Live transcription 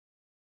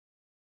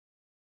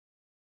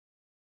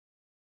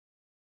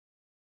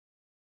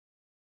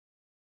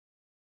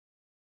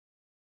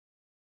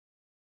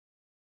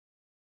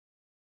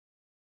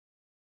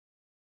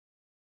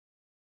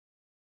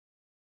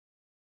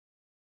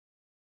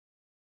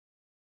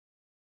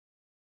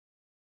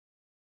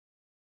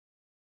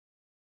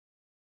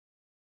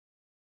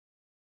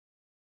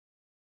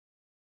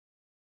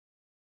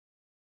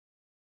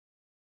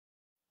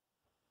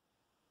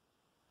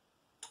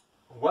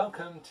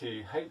Welcome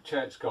to Hope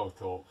Church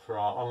Goldthorpe for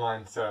our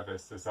online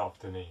service this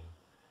afternoon.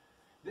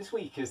 This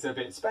week is a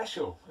bit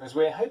special as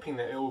we're hoping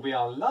that it will be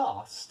our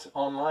last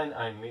online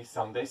only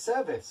Sunday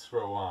service for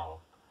a while.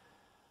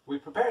 We're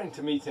preparing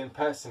to meet in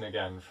person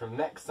again from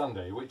next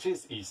Sunday, which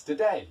is Easter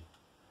Day.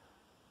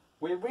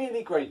 We're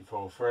really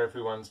grateful for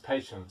everyone's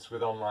patience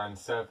with online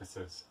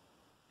services.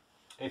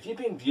 If you've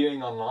been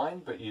viewing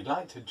online but you'd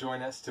like to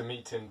join us to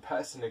meet in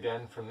person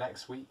again from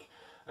next week,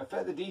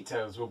 further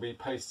details will be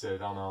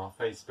posted on our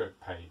Facebook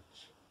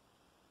page.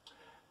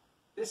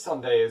 This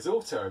Sunday is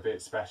also a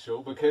bit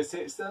special because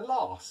it's the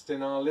last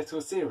in our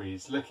little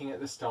series looking at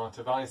the start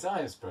of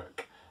Isaiah's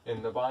book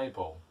in the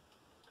Bible.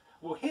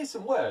 We'll hear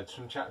some words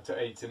from chapter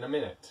 8 in a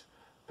minute,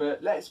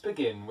 but let's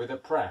begin with a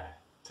prayer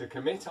to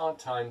commit our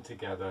time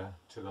together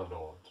to the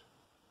Lord.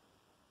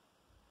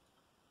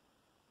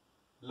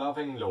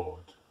 Loving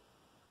Lord,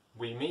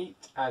 we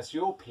meet as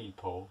your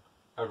people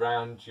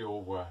around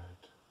your word.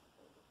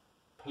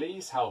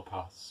 Please help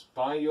us,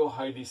 by your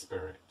Holy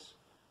Spirit,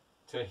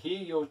 to hear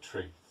your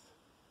truth,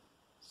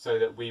 so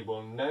that we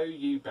will know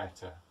you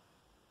better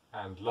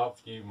and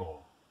love you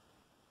more.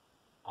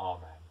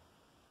 Amen.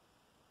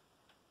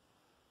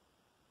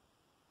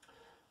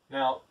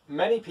 Now,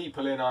 many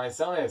people in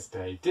Isaiah's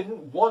day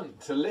didn't want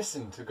to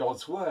listen to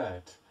God's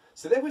word,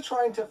 so they were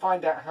trying to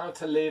find out how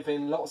to live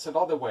in lots of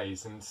other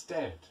ways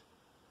instead.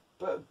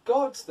 But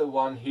God's the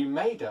one who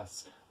made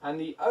us and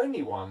the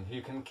only one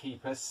who can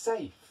keep us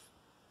safe.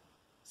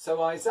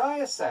 So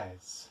Isaiah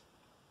says,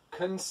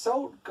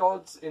 consult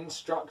God's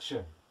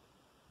instruction.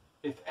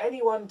 If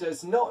anyone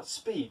does not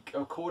speak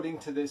according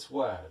to this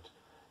word,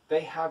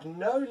 they have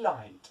no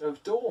light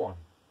of dawn.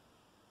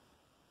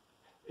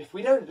 If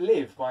we don't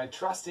live by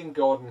trusting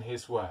God and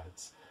his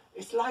words,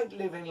 it's like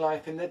living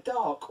life in the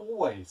dark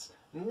always,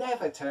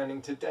 never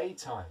turning to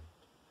daytime.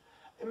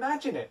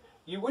 Imagine it,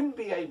 you wouldn't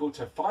be able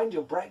to find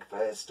your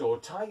breakfast or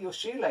tie your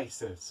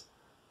shoelaces.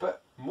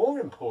 But more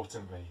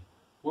importantly,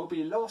 we'll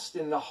be lost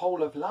in the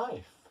whole of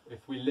life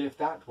if we live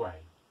that way.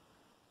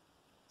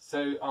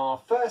 So our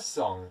first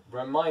song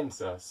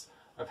reminds us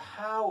of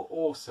how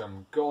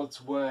awesome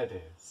God's word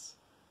is.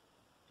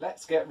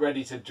 Let's get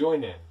ready to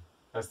join in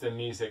as the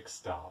music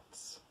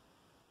starts.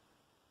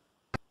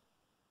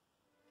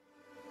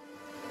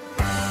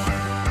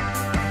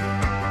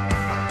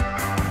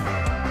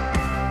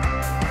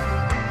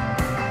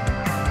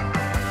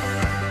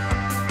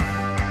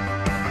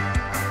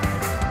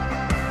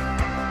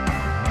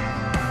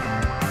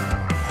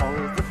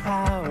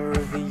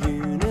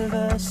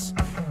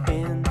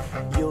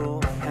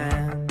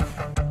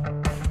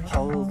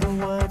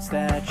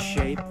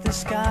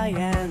 Sky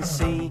and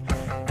sea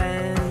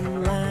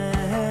and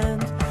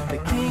land. The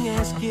King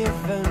has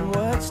given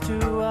words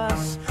to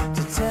us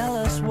to tell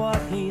us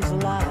what he's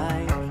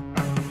like.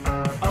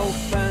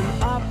 Open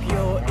up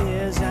your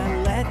ears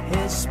and let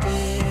his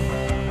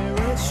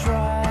spirit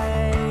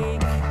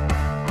strike.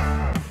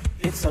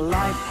 It's a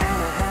light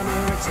and a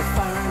hammer, it's a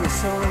fire and a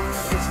sword.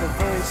 It's the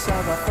voice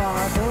of our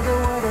Father, the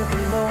word of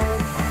the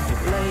Lord. The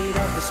blade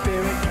of the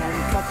Spirit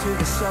can cut to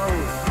the soul,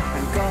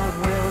 and God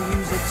will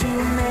use it to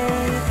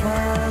make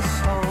us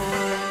whole.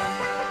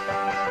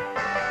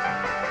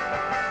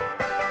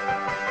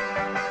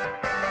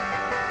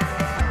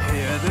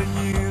 Hear the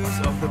news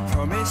of the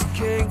promised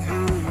King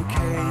who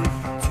came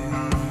to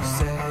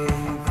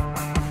save.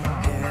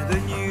 Hear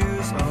the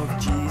news of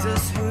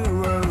Jesus who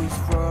rose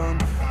from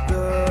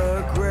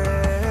the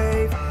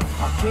grave.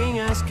 Our King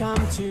has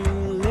come to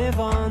live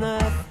on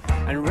earth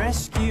and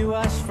rescue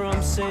us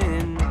from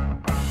sin.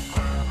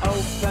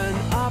 Open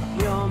up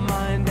your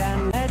mind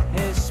and let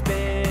his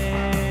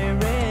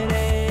spirit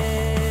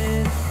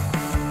in.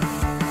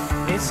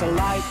 It's a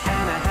light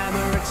and a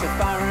hammer, it's a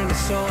fire and a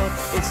sword.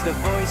 It's the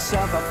voice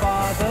of our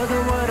Father,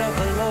 the word of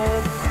the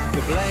Lord.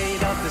 The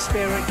blade of the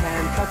Spirit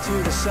can cut to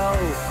the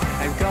soul,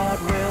 and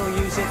God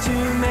will use it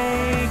to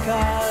make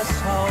us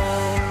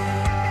whole.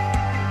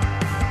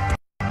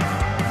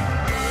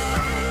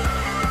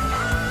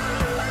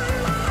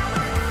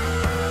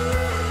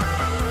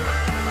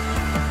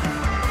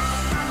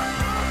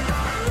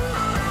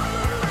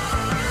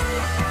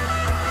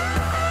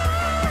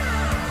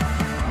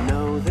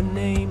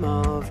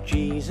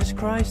 Jesus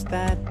Christ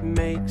that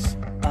makes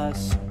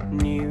us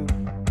new.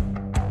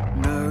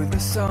 Know the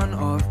Son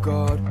of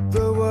God,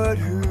 the Word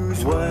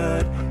whose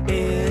word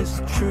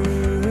is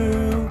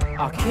true.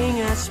 Our King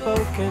has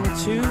spoken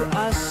to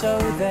us, so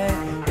there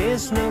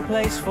is no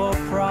place for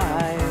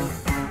pride.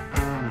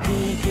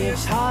 He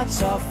gives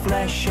hearts of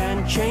flesh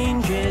and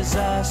changes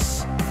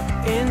us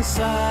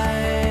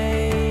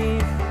inside.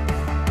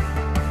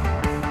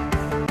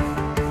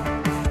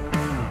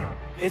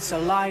 It's a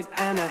light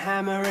and a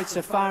hammer, it's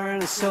a fire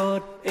and a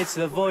sword. It's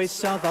the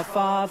voice of our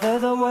Father,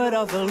 the word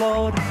of the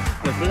Lord.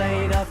 The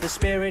blade of the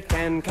Spirit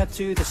can cut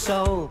to the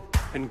soul,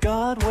 and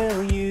God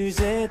will use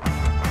it.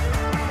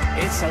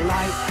 It's a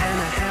light and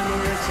a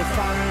hammer, it's a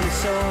fire and a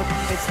sword.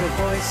 It's the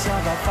voice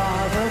of our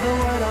Father, the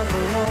word of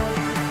the Lord.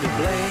 The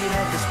blade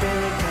of the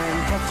Spirit can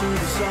cut to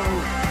the soul,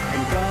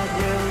 and God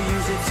will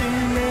use it to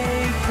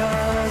make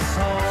us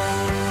whole.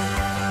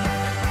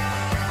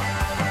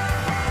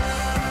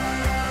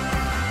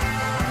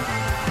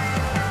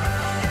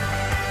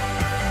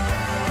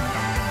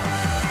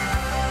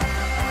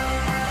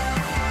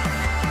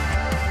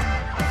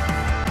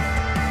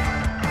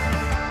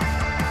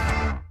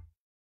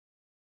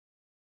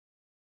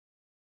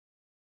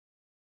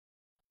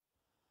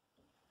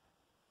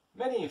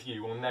 Many of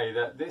you will know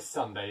that this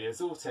Sunday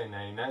is also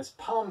known as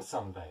Palm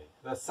Sunday,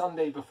 the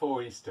Sunday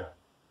before Easter.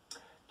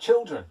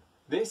 Children,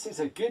 this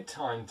is a good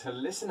time to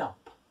listen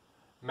up.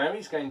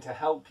 Mary's going to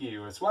help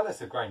you, as well as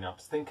the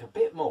grown-ups, think a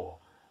bit more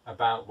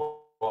about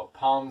what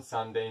Palm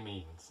Sunday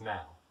means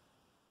now.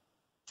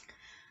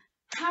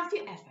 Have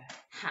you ever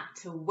had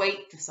to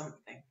wait for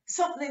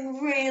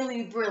something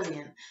really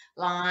brilliant,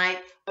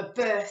 like a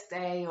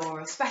birthday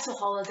or a special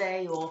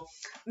holiday, or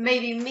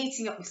maybe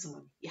meeting up with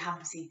someone you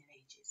haven't seen in ages?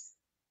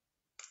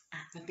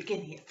 At the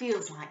beginning, it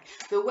feels like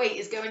the wait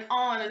is going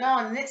on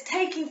and it's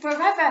taking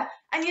forever,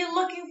 and you're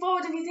looking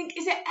forward and you think,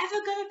 is it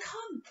ever going to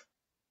come?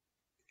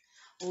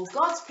 Well,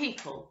 God's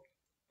people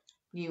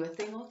knew a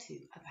thing or two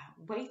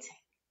about waiting.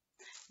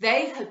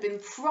 They had been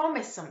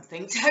promised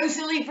something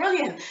totally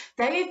brilliant.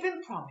 They had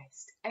been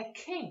promised a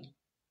king,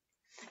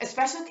 a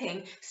special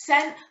king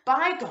sent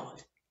by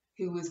God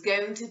who was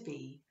going to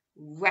be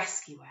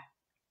rescuer.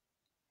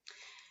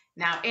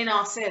 Now, in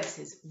our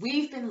services,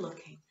 we've been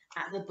looking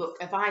at the book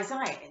of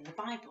Isaiah in the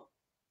Bible,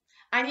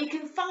 and you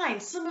can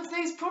find some of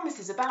those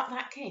promises about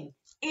that king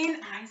in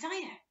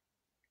Isaiah.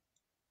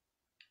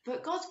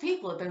 But God's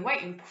people have been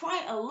waiting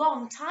quite a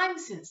long time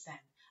since then,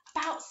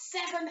 about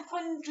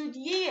 700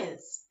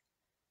 years.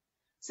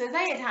 So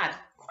they had had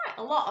quite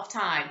a lot of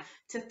time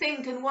to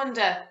think and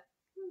wonder,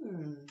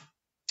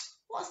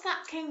 what's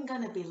that king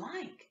going to be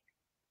like?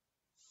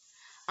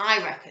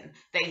 I reckon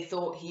they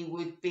thought he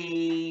would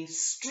be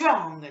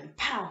strong and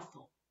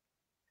powerful.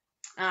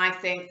 And I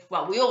think,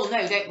 well, we all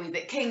know, don't we,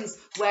 that kings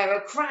wear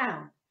a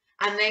crown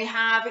and they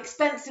have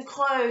expensive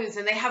clothes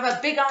and they have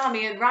a big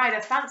army and ride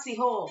a fancy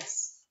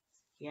horse.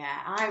 Yeah,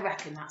 I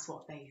reckon that's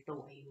what they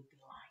thought he would be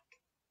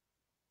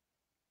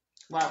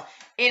like. Well,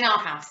 in our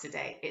house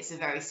today, it's a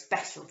very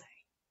special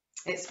day.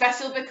 It's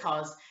special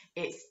because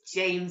it's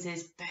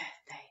James's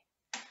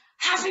birthday.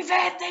 Happy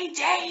birthday,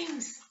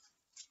 James!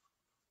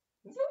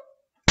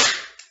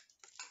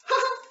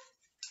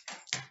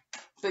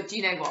 But do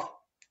you know what?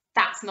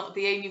 That's not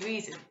the only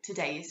reason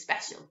today is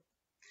special.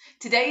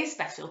 Today is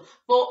special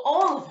for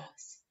all of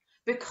us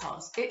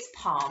because it's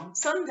Palm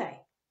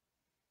Sunday.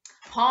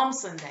 Palm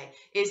Sunday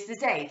is the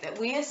day that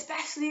we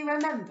especially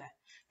remember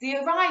the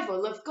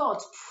arrival of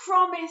God's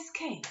promised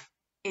king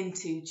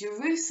into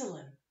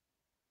Jerusalem.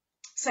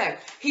 So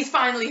he's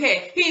finally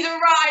here. He's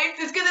arrived.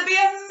 There's going to be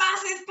a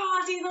massive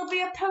party. There'll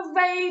be a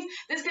parade.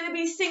 There's going to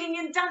be singing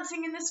and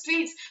dancing in the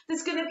streets.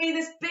 There's going to be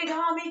this big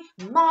army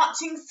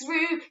marching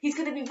through. He's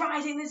going to be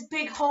riding this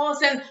big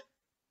horse, and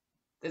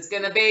there's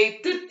going to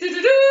be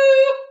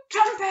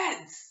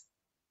trumpets.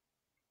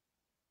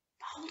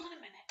 But hold on a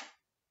minute.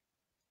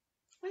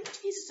 When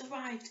Jesus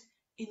arrived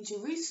in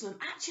Jerusalem,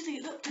 actually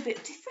it looked a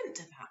bit different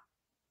to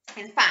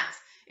that. In fact,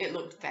 it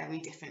looked very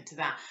different to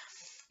that.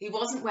 He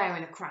wasn't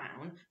wearing a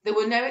crown. There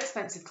were no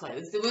expensive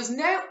clothes. There was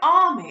no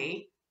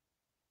army.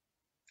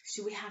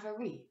 Should we have a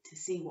read to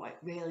see what it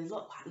really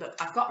looked like? Look,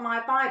 I've got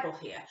my Bible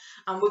here,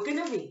 and we're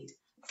going to read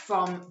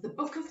from the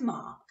book of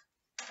Mark,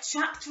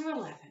 chapter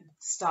 11,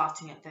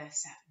 starting at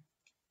verse 7.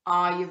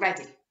 Are you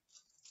ready?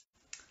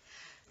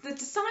 The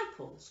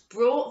disciples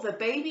brought the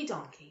baby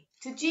donkey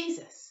to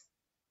Jesus.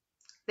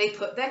 They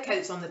put their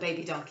coats on the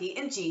baby donkey,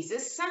 and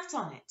Jesus sat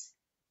on it.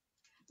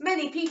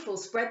 Many people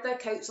spread their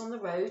coats on the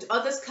road.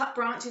 Others cut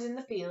branches in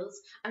the fields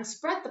and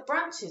spread the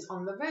branches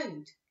on the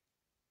road.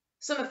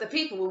 Some of the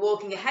people were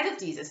walking ahead of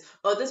Jesus.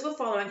 Others were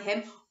following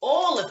him.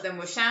 All of them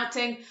were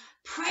shouting,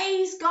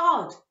 "Praise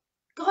God!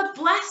 God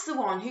bless the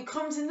one who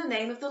comes in the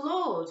name of the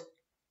Lord.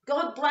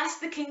 God bless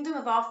the kingdom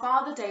of our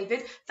father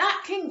David.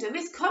 That kingdom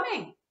is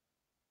coming.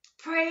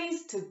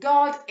 Praise to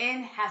God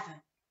in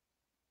heaven."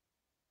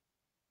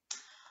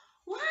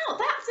 Wow,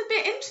 that's a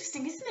bit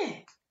interesting, isn't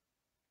it?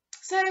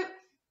 So,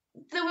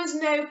 there was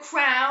no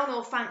crown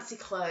or fancy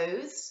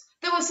clothes.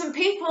 There were some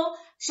people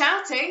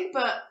shouting,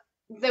 but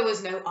there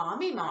was no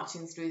army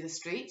marching through the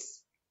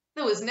streets.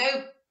 There was no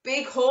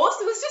big horse.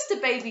 There was just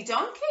a baby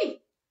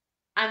donkey.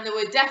 And there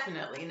were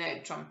definitely no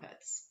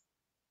trumpets.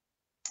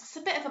 It's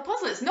a bit of a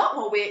puzzle. It's not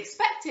what we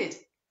expected.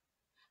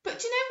 But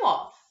do you know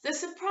what? The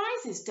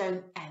surprises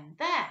don't end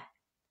there.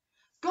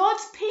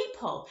 God's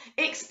people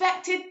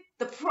expected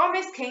the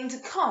promised king to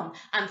come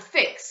and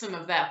fix some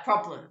of their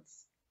problems.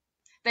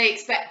 They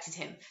expected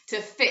him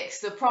to fix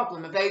the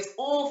problem of those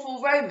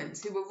awful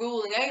Romans who were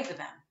ruling over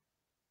them.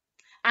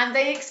 And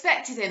they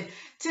expected him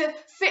to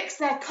fix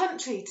their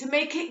country, to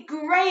make it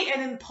great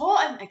and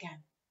important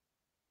again.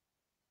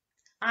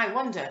 I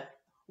wonder,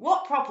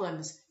 what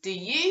problems do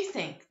you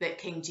think that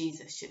King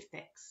Jesus should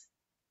fix?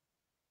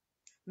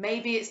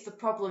 Maybe it's the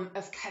problem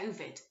of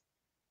COVID,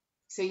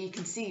 so you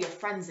can see your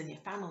friends and your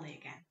family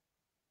again.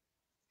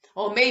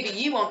 Or maybe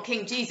you want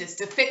King Jesus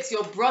to fix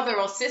your brother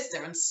or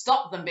sister and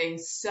stop them being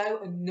so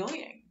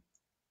annoying.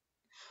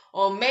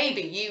 Or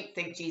maybe you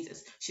think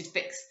Jesus should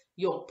fix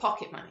your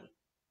pocket money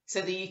so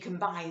that you can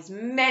buy as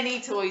many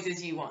toys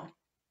as you want.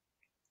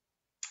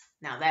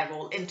 Now, they're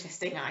all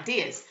interesting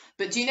ideas,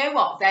 but do you know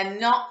what? They're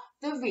not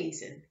the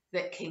reason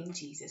that King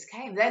Jesus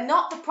came. They're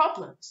not the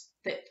problems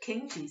that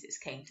King Jesus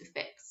came to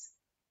fix.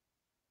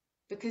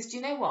 Because do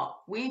you know what?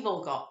 We've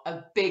all got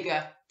a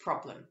bigger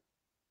problem.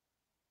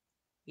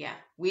 Yeah,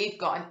 we've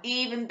got an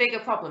even bigger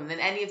problem than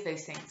any of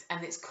those things,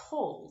 and it's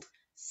called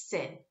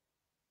sin.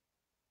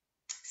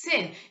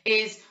 Sin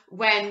is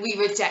when we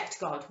reject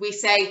God. We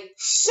say,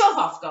 shove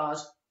off, God.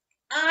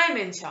 I'm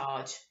in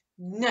charge.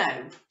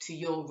 No to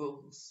your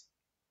rules.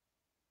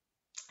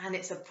 And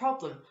it's a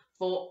problem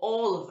for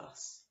all of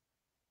us.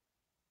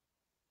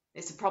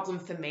 It's a problem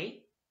for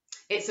me.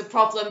 It's a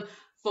problem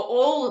for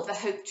all of the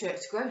Hope Church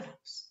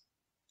grown-ups.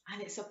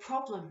 And it's a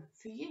problem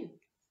for you.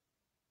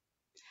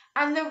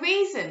 And the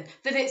reason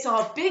that it's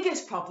our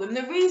biggest problem,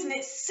 the reason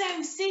it's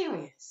so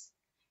serious,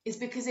 is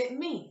because it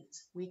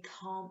means we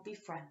can't be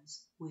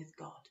friends with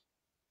God.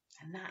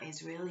 And that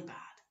is really bad.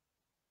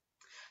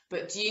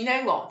 But do you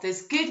know what?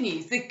 There's good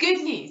news. The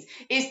good news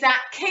is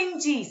that King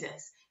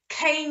Jesus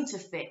came to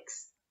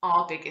fix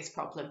our biggest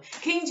problem.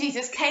 King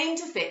Jesus came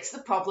to fix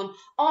the problem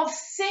of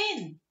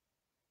sin.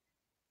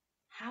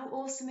 How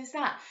awesome is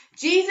that?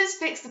 Jesus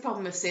fixed the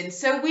problem of sin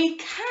so we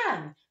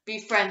can be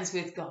friends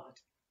with God.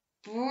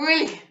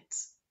 Brilliant.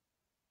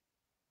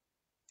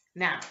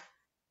 Now,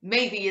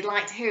 maybe you'd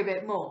like to hear a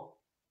bit more.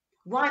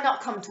 Why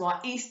not come to our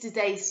Easter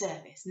Day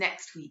service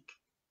next week?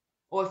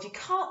 Or if you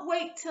can't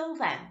wait till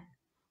then,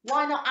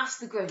 why not ask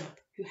the grown-up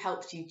who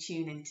helped you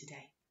tune in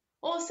today?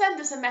 Or send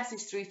us a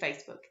message through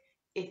Facebook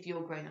if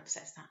your grown-up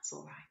says that's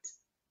all right.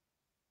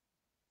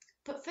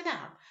 But for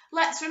now,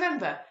 let's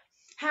remember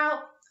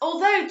how,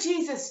 although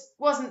Jesus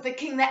wasn't the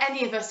king that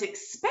any of us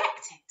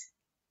expected,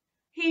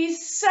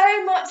 he's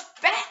so much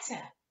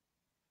better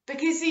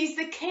because he's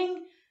the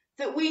king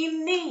that we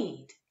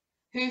need,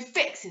 who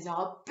fixes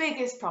our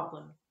biggest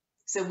problem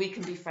so we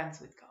can be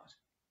friends with God.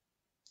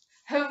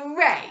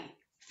 Hooray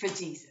for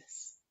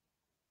Jesus.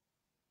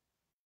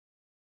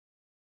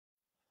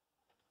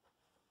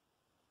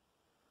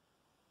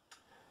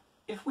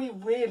 If we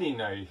really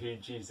know who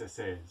Jesus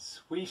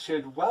is, we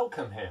should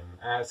welcome him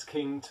as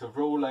King to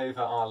rule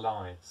over our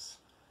lives.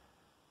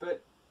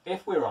 But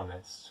if we're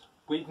honest,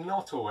 we've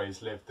not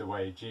always lived the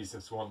way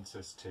Jesus wants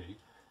us to,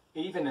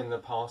 even in the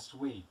past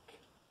week.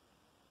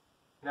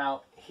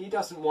 Now, he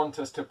doesn't want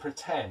us to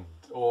pretend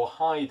or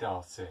hide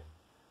our sin.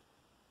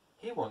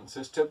 He wants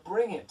us to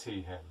bring it to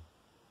him,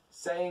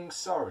 saying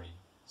sorry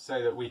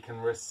so that we can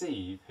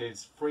receive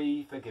his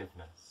free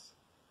forgiveness.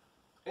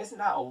 Isn't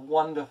that a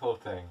wonderful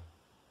thing?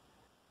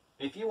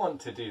 If you want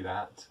to do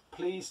that,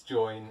 please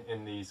join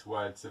in these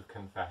words of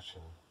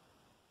confession.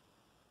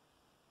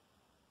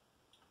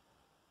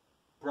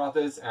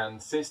 Brothers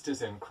and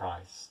sisters in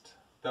Christ,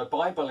 the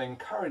Bible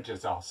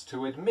encourages us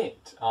to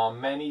admit our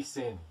many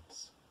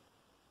sins.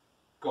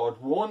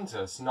 God warns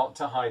us not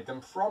to hide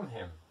them from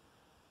him,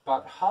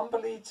 but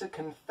humbly to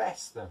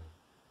confess them,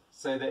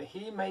 so that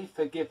he may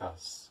forgive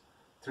us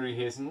through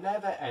his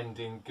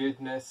never-ending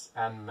goodness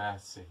and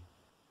mercy.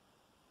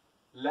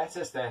 Let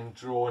us then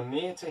draw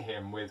near to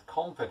him with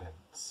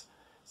confidence,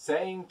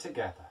 saying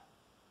together,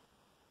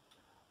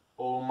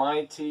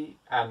 Almighty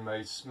and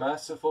most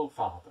merciful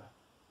Father,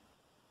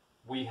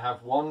 we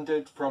have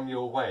wandered from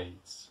your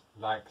ways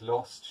like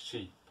lost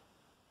sheep.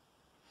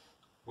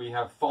 We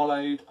have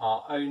followed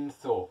our own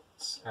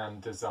thoughts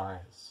and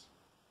desires.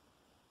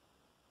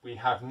 We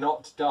have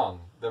not done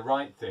the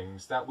right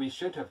things that we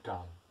should have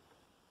done,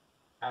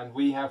 and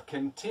we have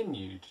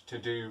continued to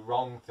do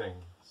wrong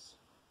things.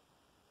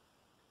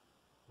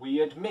 We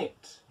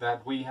admit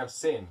that we have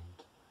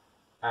sinned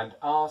and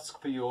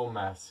ask for your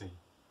mercy.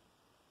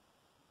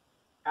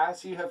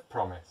 As you have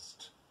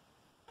promised,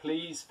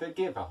 please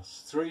forgive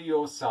us through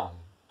your Son,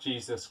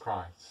 Jesus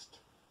Christ,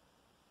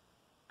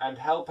 and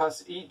help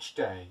us each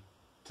day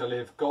to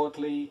live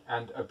godly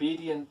and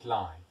obedient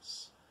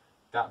lives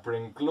that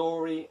bring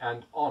glory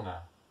and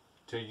honour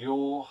to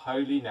your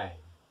holy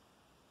name.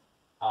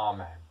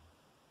 Amen.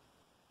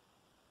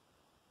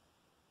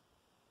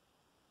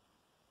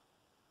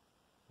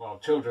 Well,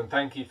 children,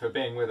 thank you for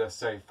being with us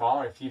so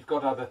far. If you've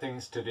got other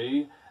things to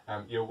do,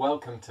 you're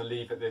welcome to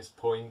leave at this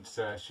point,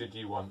 should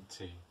you want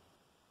to.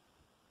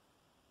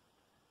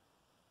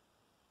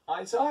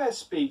 Isaiah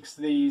speaks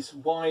these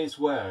wise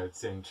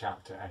words in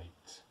chapter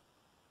 8.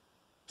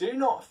 Do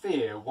not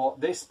fear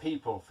what this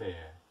people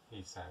fear,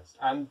 he says,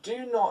 and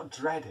do not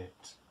dread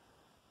it.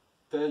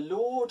 The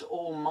Lord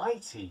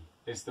Almighty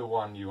is the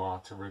one you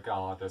are to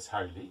regard as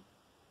holy.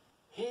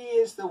 He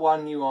is the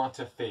one you are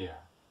to fear.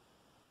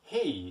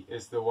 He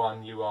is the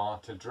one you are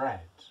to dread.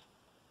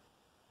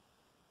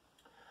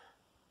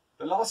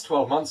 The last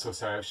 12 months or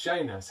so have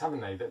shown us,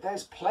 haven't they, that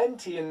there's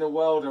plenty in the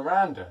world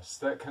around us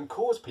that can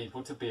cause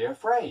people to be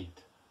afraid.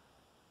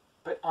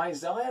 But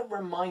Isaiah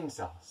reminds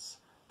us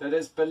that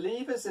as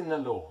believers in the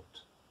Lord,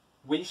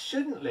 we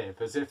shouldn't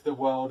live as if the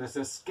world is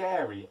a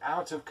scary,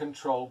 out of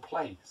control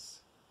place.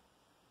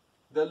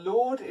 The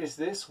Lord is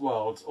this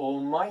world's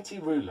almighty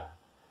ruler,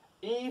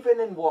 even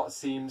in what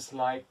seems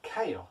like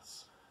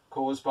chaos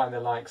caused by the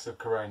likes of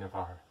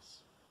coronavirus.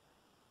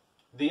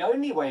 The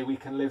only way we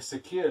can live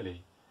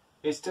securely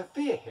is to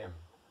fear him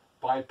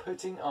by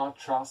putting our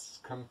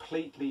trust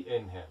completely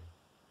in him.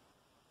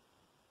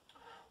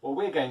 Well,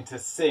 we're going to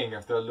sing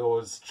of the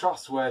Lord's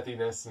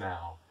trustworthiness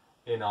now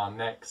in our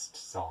next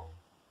song.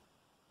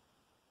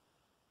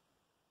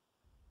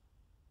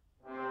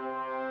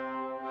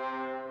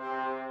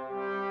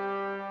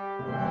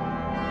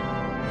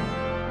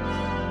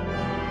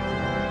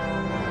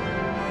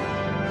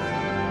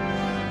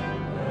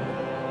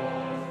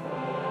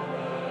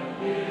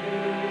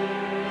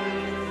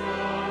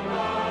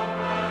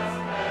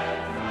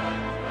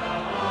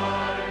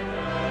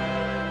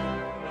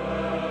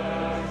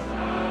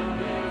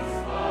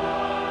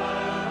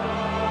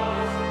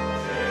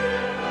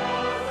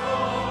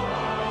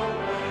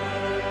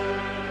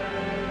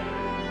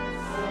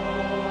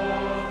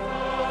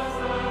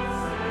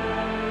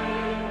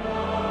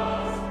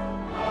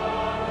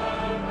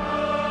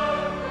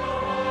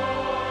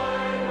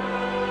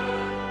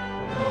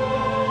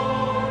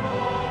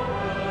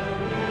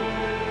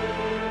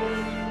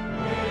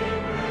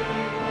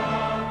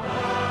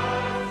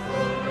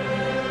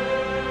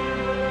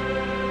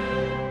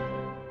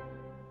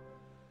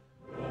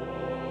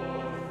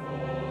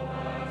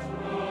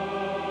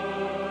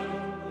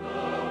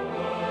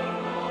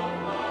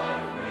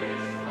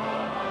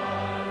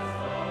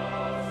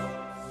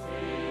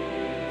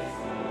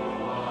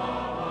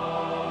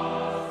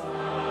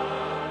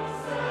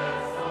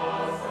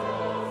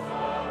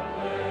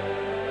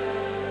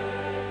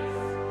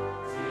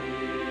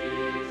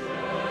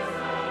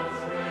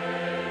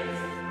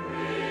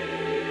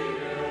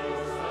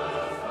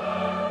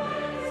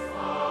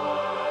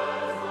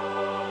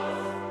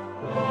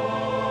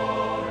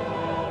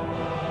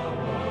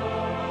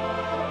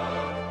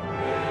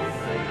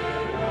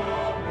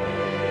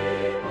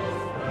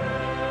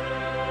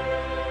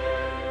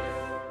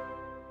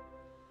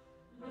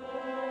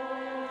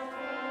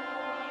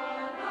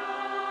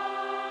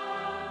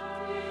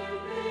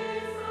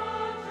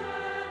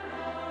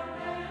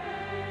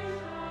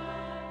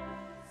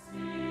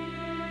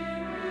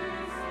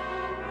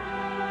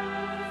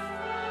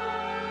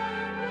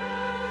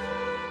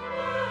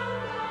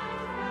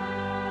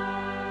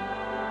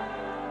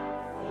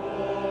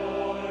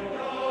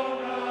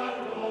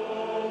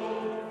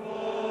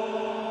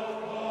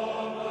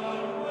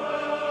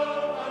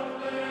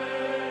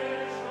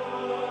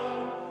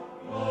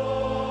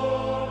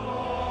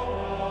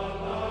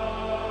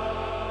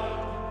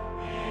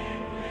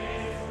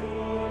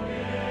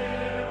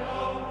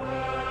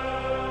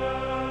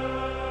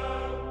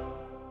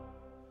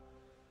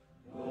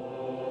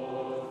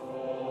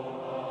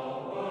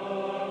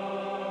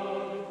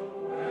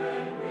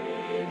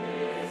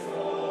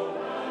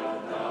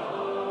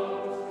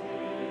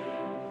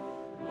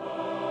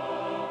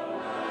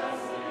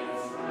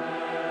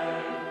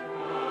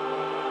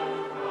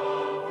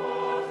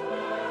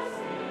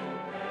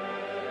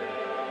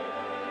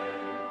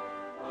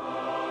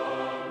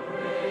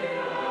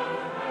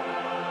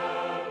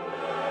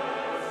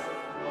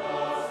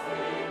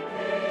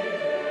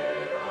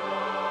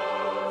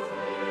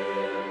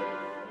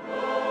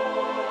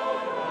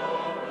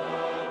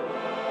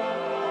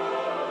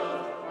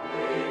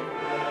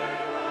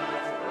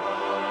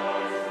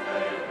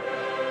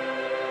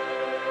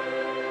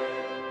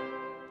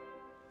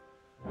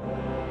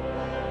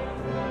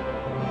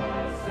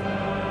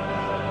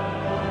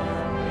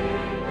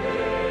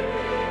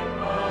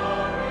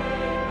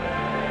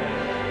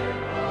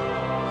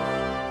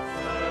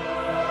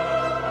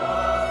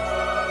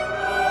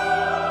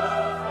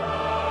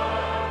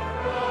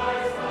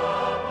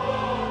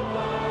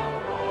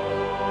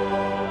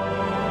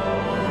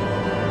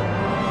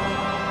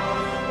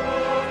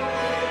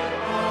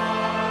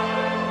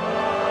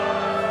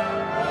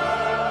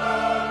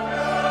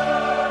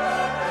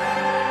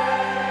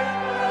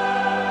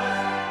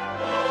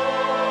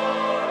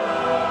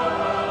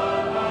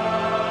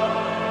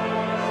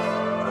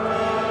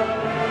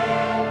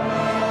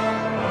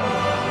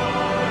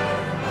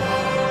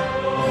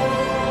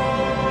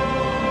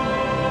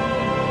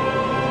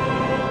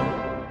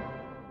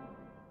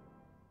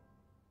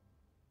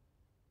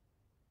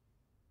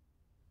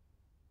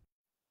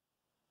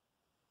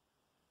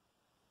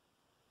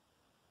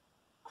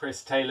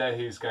 Chris Taylor,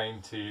 who's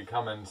going to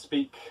come and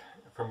speak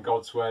from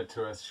God's Word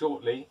to us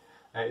shortly,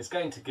 is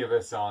going to give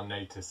us our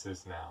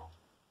notices now.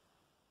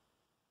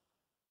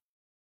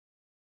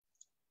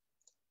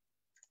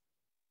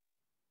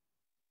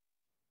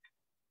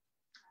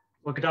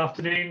 Well, good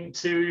afternoon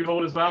to you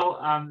all as well.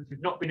 If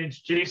you've not been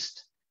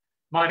introduced,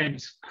 my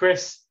name's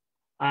Chris,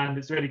 and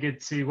it's really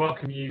good to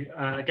welcome you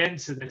again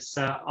to this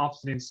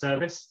afternoon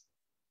service.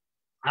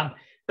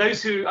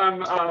 Those who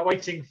are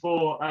waiting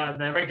for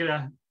their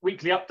regular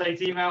weekly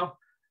update email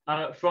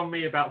from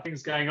me about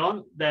things going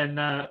on, then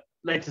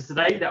later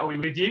today that will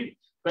be with you.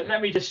 But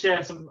let me just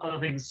share some other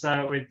things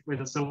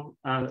with us all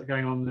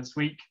going on this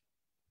week.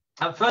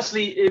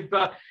 Firstly, if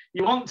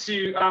you want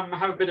to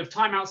have a bit of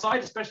time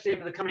outside, especially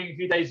over the coming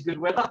few days of good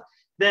weather,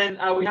 then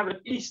we have an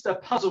Easter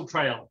puzzle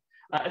trail,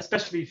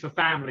 especially for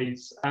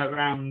families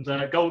around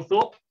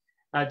Goldthorpe.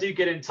 Do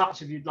get in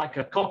touch if you'd like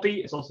a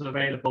copy. It's also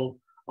available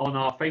on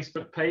our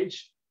Facebook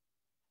page.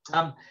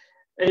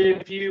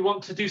 If you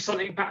want to do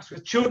something perhaps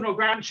with children or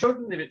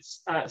grandchildren, if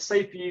it's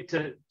safe for you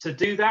to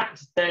do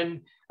that,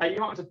 then you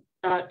might want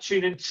to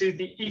tune into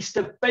the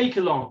Easter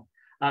Bake-Along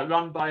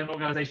run by an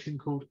organisation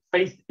called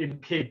Faith in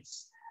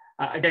Kids.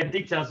 Again,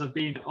 details have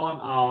been on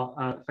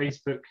our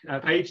Facebook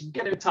page, and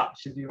get in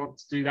touch if you want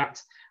to do that.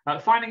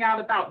 Finding out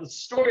about the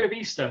story of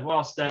Easter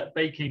whilst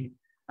baking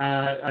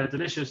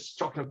delicious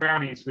chocolate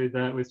brownies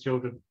with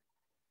children.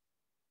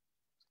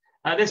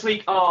 This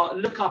week, our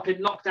Look Up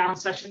in Lockdown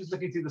sessions,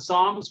 looking through the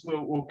Psalms,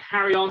 will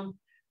carry on.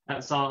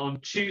 That's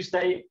on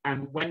Tuesday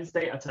and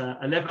Wednesday at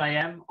 11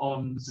 a.m.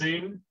 on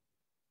Zoom.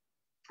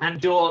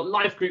 And your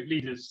life group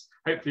leaders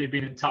hopefully have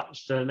been in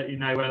touch to let you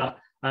know whether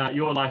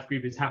your life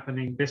group is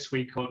happening this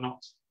week or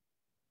not.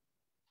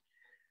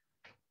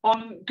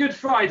 On Good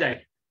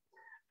Friday,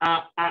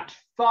 at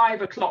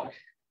 5 o'clock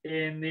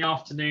in the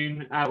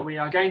afternoon, we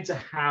are going to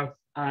have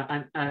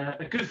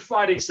a Good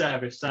Friday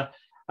service.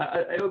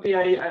 It will be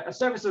a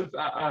service of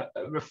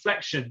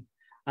reflection,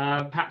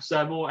 perhaps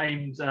more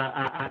aimed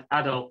at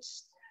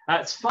adults.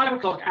 It's 5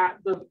 o'clock at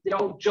the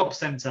old job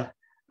centre,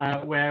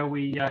 where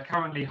we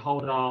currently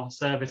hold our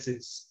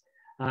services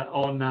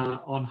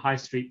on High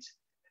Street.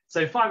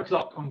 So 5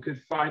 o'clock on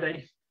Good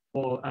Friday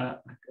for a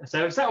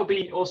service. That will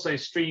be also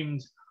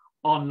streamed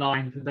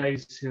online for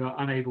those who are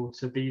unable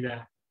to be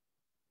there.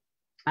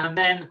 And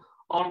then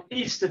on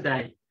Easter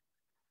Day,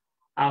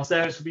 our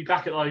service will be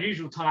back at our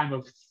usual time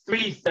of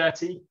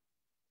 3:30.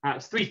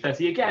 It's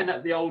 3:30 again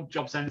at the old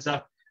job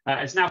centre.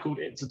 It's now called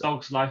It's a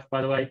Dog's Life,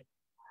 by the way.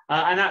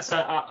 And that's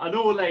an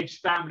all-age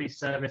family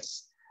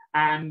service,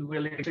 and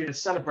we'll include a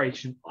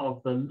celebration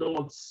of the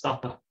Lord's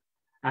Supper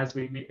as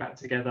we meet back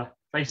together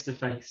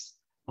face-to-face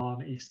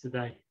on Easter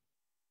Day.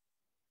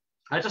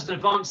 Just an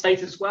advance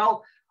date as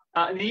well.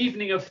 In the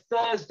evening of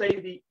Thursday,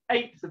 the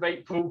 8th of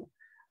April,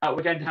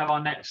 we're going to have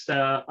our next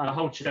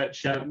whole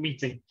church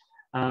meeting.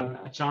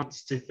 A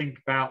chance to think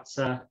about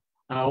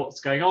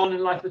what's going on in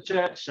the life of the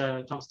church,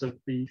 a chance to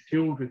be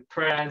fueled with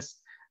prayers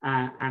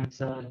and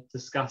to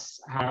discuss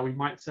how we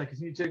might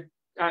continue to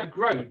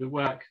grow the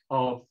work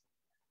of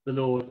the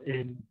Lord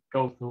in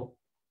Goldthorpe.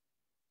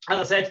 As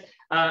I said,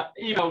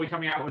 email will be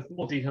coming out with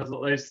more details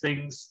on those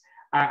things.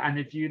 And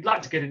if you'd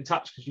like to get in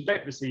touch because you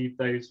don't receive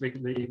those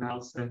regular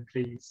emails, then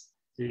please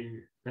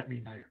do let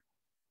me know.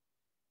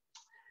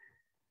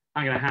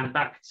 I'm going to hand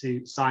back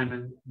to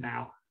Simon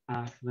now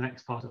for the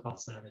next part of our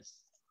service.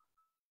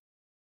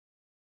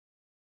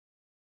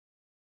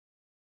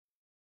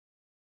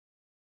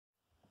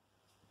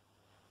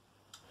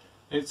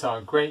 It's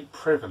our great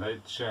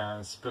privilege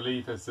as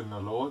believers in the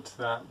Lord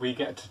that we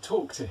get to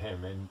talk to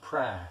him in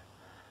prayer,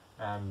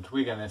 and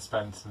we're going to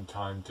spend some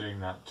time doing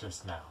that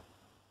just now.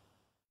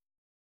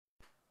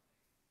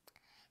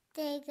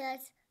 Dear God,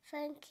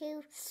 thank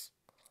you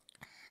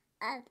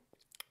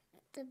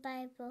the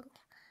Bible.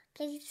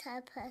 Please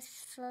help us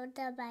through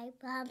the Bible,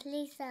 and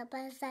please help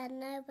us and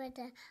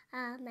nobody.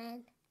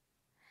 Amen.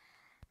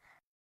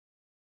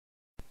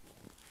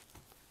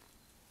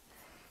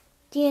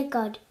 Dear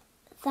God,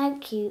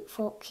 thank you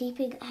for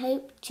keeping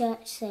Hope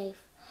Church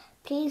safe.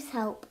 Please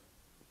help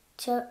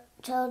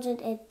children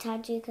in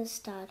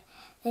Tajikistan.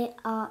 They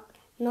are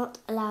not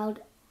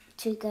allowed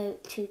to go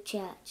to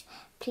church.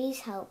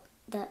 Please help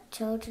the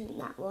children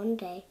that one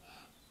day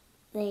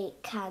they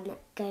can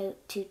go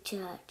to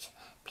church.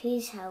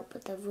 Please help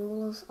the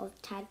rulers of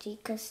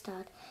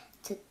Tajikistan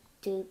to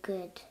do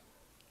good.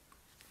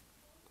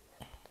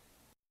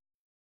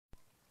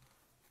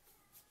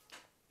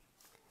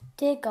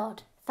 Dear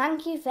God,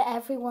 thank you for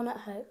everyone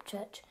at Hope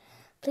Church.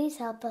 Please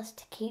help us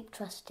to keep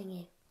trusting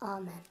you.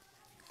 Amen.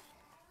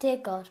 Dear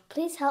God,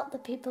 please help the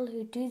people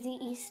who do the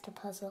Easter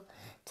puzzle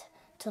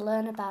to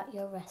learn about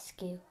your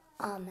rescue.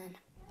 Amen.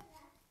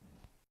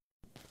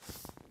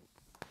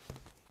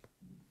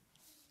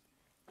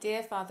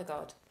 Dear Father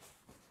God,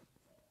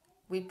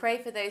 we pray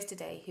for those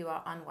today who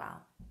are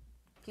unwell.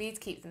 Please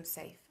keep them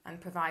safe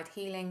and provide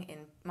healing in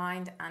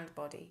mind and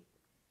body.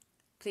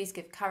 Please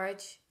give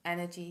courage,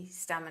 energy,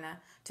 stamina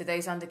to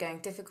those undergoing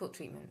difficult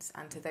treatments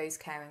and to those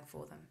caring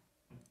for them.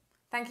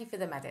 Thank you for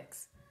the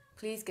medics.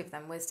 Please give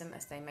them wisdom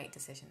as they make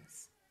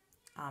decisions.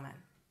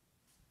 Amen.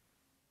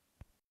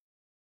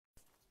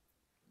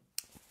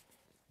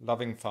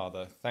 Loving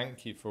Father,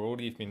 thank you for all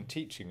you've been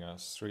teaching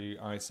us through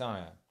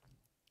Isaiah.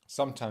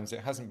 Sometimes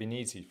it hasn't been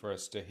easy for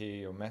us to hear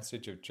your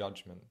message of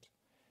judgment.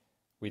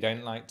 We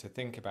don't like to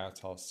think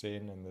about our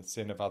sin and the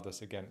sin of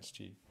others against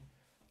you,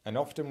 and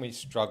often we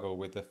struggle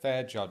with the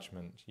fair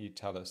judgment you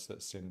tell us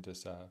that sin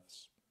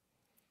deserves.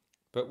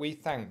 But we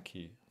thank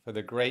you for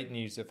the great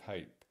news of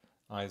hope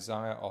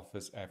Isaiah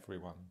offers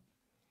everyone.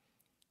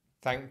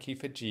 Thank you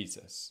for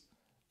Jesus,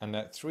 and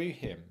that through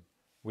him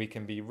we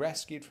can be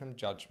rescued from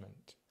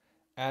judgment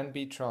and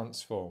be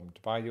transformed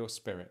by your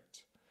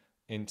Spirit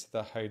into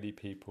the holy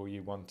people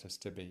you want us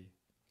to be.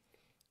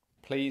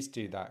 Please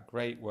do that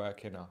great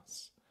work in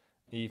us,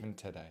 even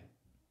today.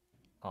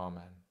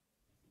 Amen.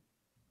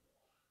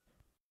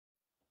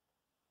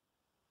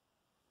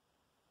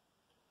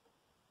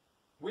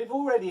 We've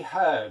already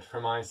heard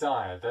from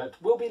Isaiah that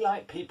we'll be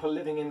like people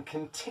living in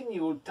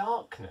continual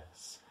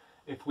darkness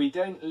if we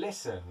don't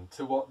listen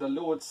to what the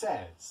Lord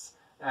says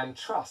and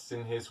trust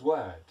in his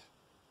word.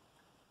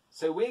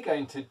 So we're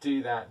going to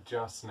do that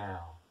just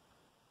now.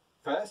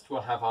 First,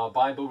 we'll have our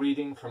Bible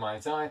reading from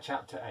Isaiah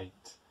chapter 8,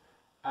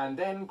 and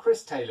then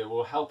Chris Taylor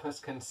will help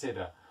us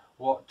consider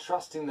what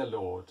trusting the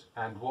Lord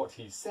and what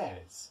he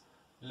says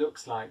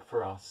looks like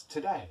for us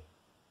today.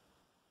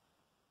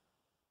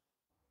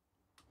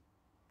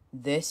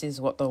 This is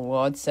what the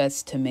Lord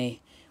says to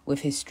me,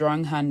 with his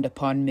strong hand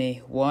upon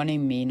me,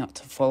 warning me not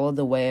to follow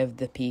the way of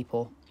the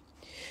people.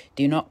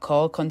 Do not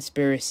call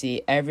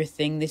conspiracy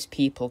everything this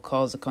people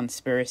calls a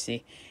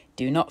conspiracy.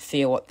 Do not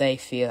fear what they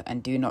fear,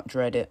 and do not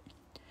dread it.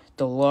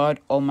 The Lord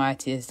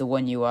Almighty is the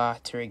one you are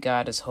to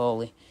regard as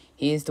holy.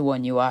 He is the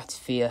one you are to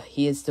fear.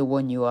 He is the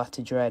one you are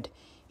to dread.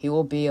 He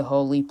will be a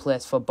holy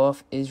place for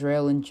both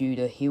Israel and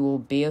Judah. He will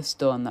be a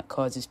stone that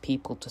causes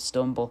people to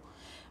stumble,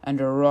 and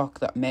a rock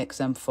that makes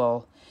them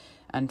fall.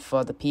 And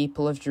for the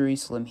people of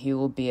Jerusalem he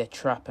will be a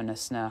trap and a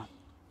snare.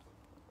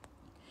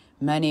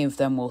 Many of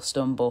them will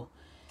stumble.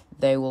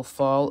 They will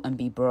fall and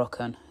be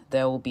broken.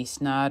 They will be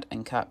snared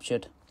and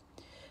captured.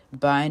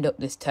 Bind up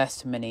this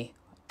testimony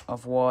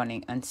of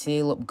warning and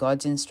seal up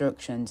God's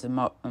instructions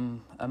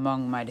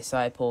among my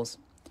disciples.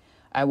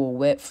 I will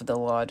wait for the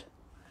Lord,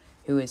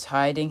 who is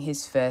hiding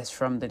his face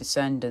from the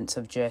descendants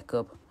of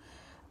Jacob.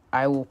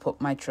 I will put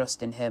my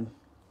trust in him.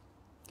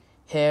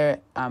 Here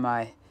am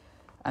I,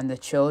 and the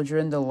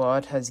children the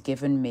Lord has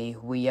given me.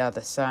 We are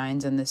the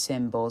signs and the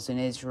symbols in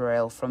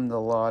Israel from the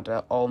Lord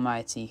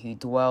Almighty, who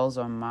dwells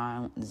on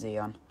Mount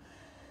Zion.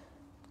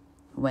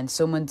 When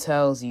someone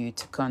tells you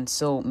to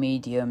consult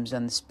mediums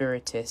and the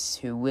spiritists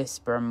who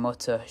whisper and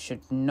mutter,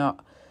 should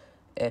not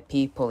a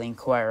people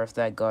inquire of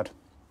their God?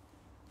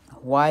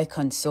 Why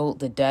consult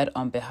the dead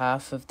on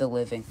behalf of the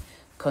living?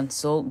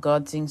 Consult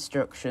God's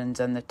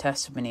instructions and the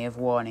testimony of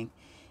warning.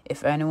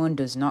 If anyone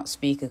does not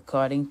speak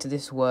according to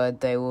this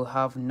word, they will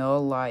have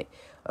no light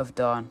of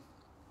dawn.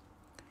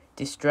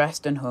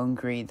 Distressed and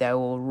hungry, they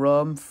will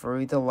roam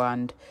through the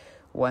land.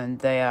 When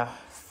they are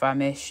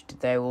famished,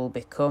 they will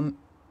become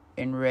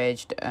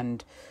enraged,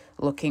 and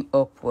looking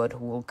upward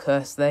will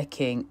curse their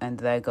king and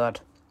their God.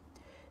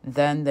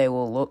 Then they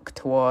will look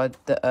toward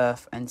the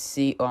earth and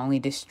see only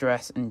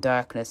distress and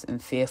darkness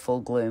and fearful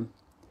gloom,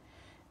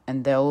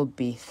 and they will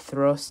be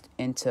thrust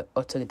into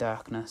utter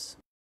darkness.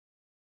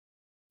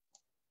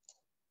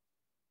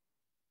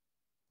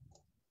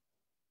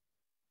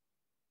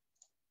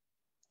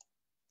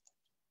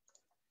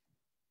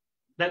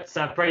 Let's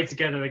pray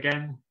together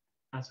again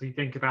as we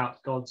think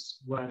about God's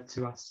word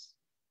to us.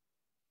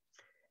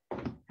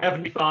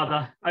 Heavenly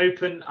Father,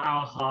 open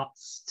our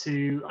hearts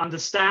to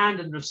understand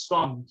and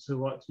respond to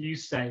what you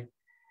say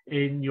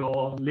in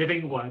your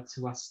living word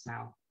to us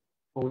now.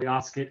 For we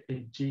ask it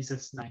in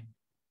Jesus' name.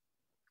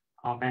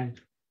 Amen.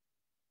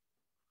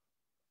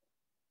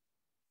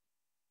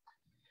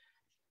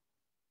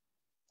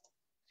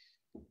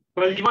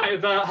 Well, you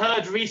might have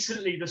heard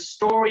recently the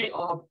story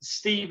of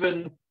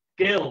Stephen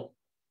Gill.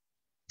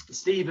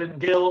 Stephen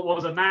Gill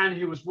was a man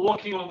who was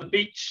walking on the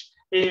beach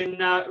in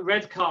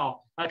Redcar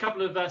a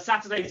couple of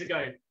Saturdays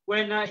ago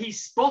when he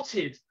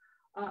spotted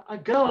a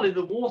girl in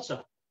the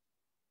water,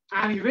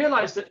 and he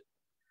realized that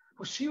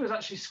she was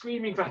actually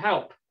screaming for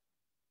help.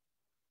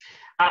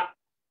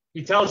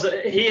 He tells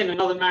that he and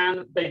another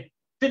man, they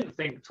didn't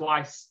think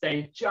twice,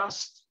 they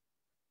just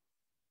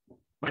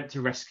went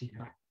to rescue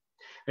her.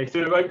 They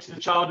threw a rope to the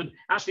child and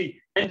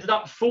actually ended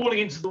up falling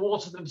into the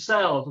water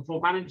themselves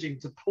before managing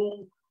to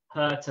pull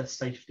her to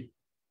safety.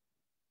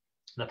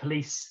 The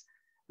police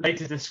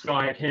later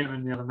described him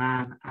and the other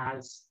man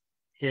as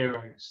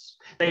heroes.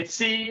 They had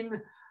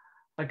seen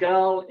a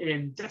girl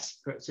in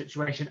desperate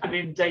situation and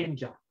in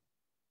danger,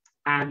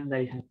 and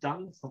they had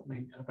done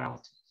something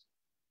about it.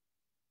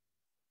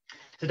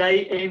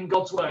 Today in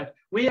God's word,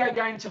 we are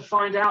going to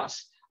find out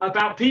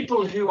about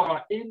people who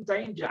are in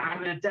danger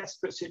and in a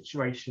desperate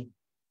situation.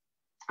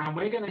 And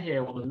we're going to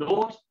hear what the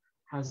Lord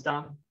has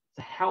done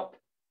to help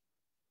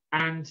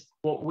and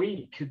what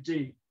we could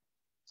do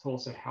to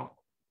also help.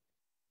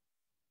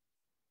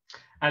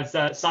 As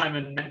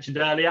Simon mentioned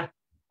earlier,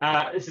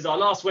 this is our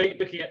last week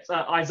looking at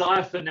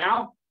Isaiah for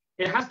now.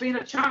 It has been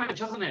a challenge,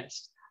 hasn't it?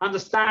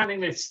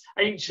 Understanding this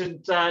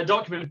ancient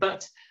document,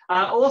 but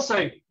also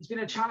it's been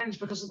a challenge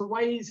because of the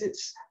ways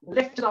it's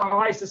lifted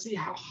our eyes to see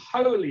how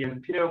holy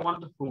and pure and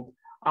wonderful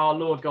our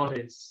Lord God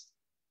is.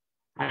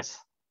 It's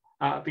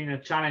been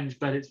a challenge,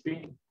 but it's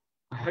been,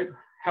 I hope,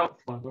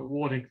 helpful and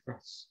rewarding for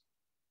us.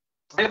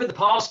 Over the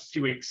past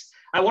few weeks,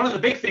 one of the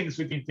big things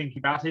we've been thinking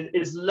about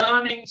is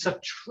learning to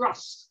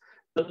trust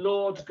the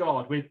Lord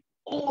God with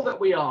all that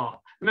we are.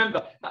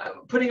 Remember,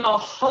 putting our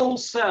whole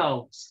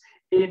selves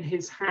in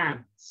his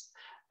hands,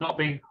 not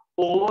being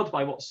awed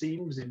by what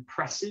seems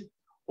impressive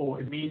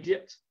or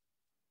immediate,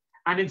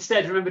 and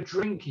instead, remember,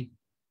 drinking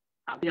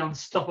at the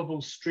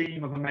unstoppable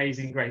stream of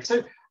amazing grace.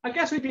 So I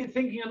guess we've been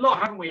thinking a lot,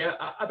 haven't we,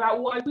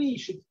 about why we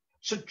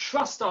should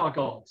trust our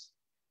God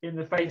in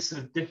the face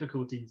of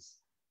difficulties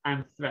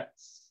and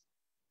threats.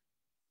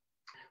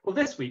 Well,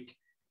 this week,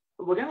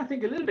 we're going to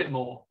think a little bit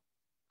more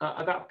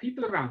about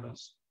people around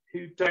us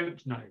who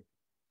don't know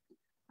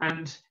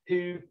and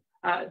who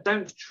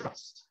don't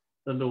trust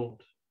the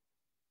Lord.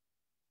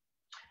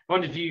 I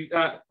wonder if you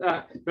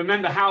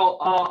remember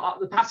how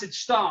the passage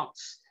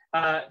starts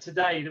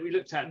today that we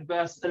looked at in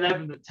verse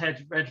 11 that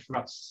Ted read for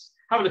us.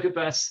 Have a look at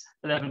verse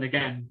 11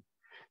 again.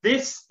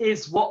 This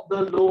is what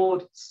the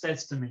Lord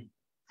says to me,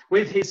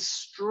 with his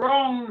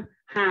strong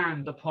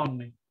hand upon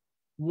me,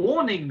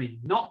 warning me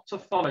not to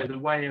follow the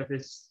way of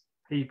this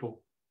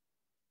people.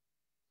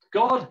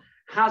 God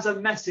has a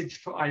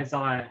message for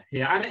Isaiah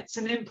here, and it's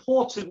an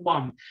important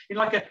one. You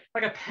know,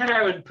 like a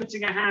parent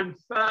putting a hand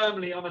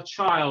firmly on a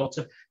child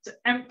to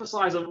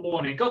emphasize a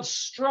warning. God's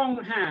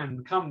strong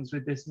hand comes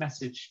with this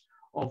message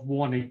of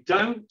warning.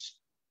 Don't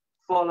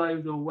follow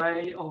the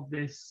way of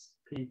this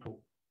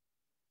people.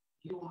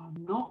 You are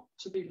not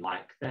to be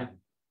like them.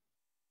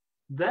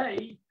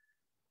 They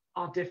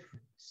are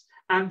different,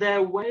 and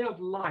their way of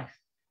life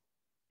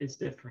is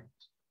different.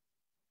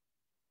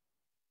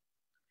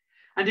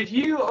 And if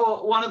you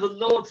are one of the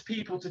Lord's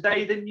people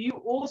today, then you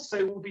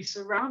also will be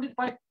surrounded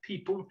by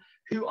people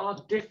who are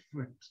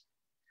different,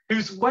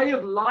 whose way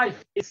of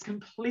life is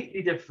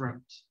completely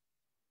different.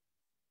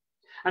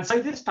 And so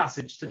this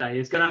passage today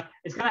is going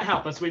to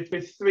help us with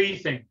three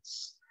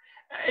things.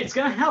 It's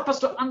going to help us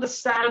to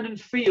understand and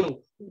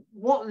feel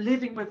what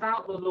living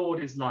without the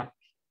Lord is like.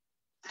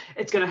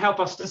 It's going to help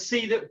us to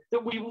see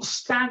that we will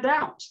stand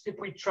out if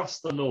we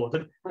trust the Lord.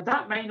 And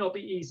that may not be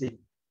easy.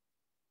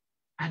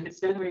 And it's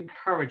going to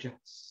encourage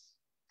us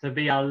to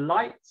be a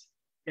light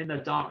in the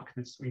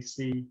darkness we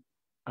see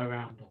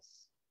around us.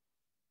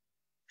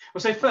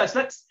 Well, so first,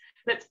 let's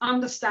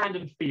understand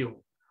and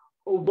feel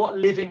what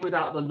living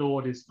without the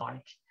Lord is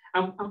like.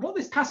 And what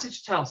this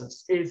passage tells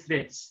us is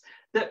this,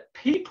 that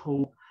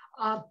people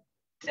are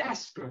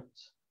desperate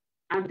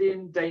and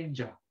in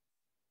danger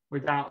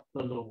without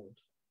the Lord.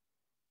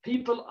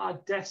 People are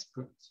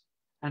desperate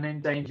and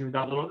in danger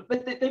without the Lord.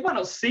 They might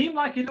not seem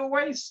like it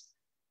always,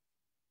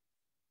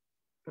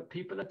 but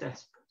people are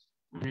desperate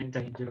and in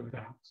danger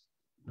without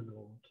the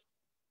Lord.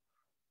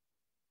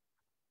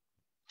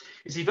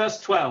 You see, verse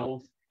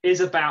 12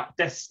 is about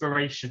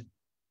desperation.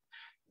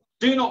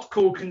 Do not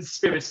call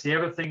conspiracy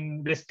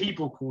everything this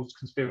people calls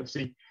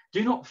conspiracy.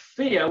 Do not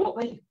fear what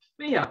they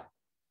fear,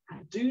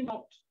 and do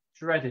not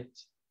dread it.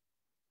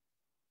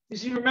 You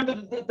see, remember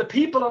that the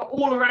people are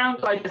all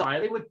around Isaiah.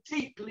 They were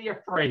deeply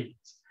afraid.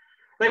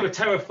 They were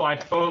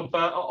terrified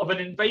of an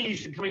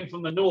invasion coming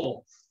from the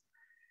north.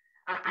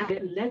 And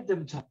it led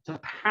them to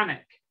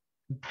panic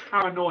and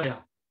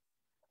paranoia.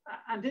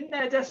 And in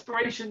their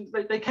desperation,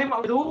 they came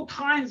up with all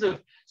kinds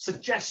of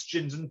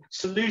suggestions and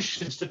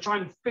solutions to try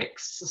and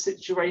fix the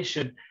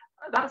situation.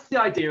 That's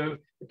the idea of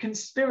the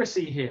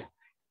conspiracy here.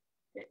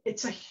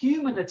 It's a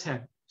human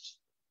attempt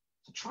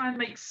to try and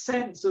make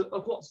sense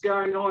of what's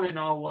going on in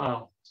our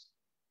world.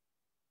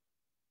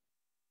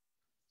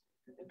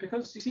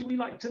 Because, you see, we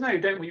like to know,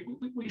 don't we?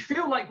 We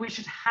feel like we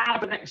should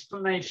have an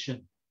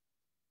explanation,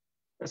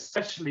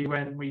 especially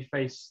when we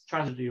face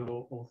tragedy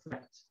or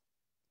threat.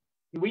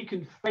 We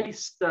can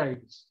face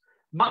those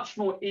much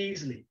more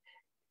easily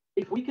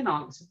if we can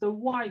answer the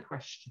why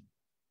question,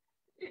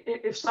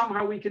 if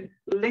somehow we can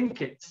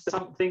link it to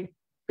something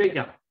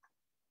bigger.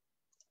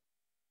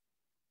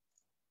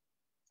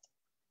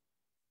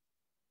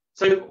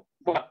 So,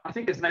 well, I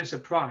think it's no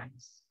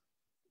surprise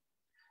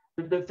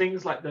that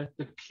things like the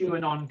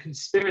QAnon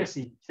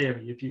conspiracy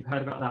theory, if you've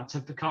heard about that,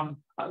 have become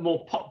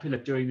more popular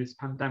during this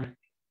pandemic.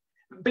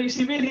 But you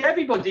see, really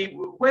everybody,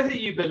 whether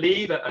you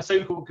believe a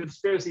so-called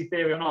conspiracy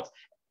theory or not,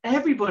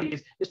 everybody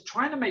is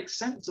trying to make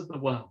sense of the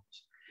world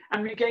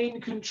and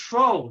regain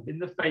control in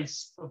the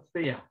face of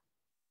fear.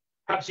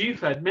 Perhaps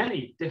you've heard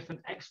many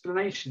different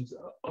explanations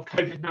of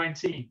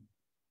COVID-19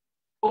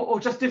 or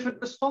just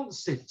different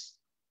responses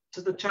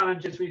to the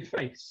challenges we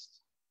faced.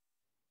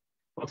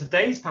 Well,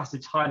 today's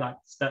passage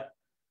highlights that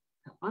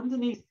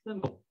underneath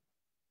them all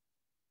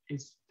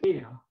is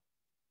fear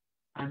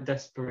and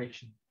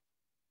desperation.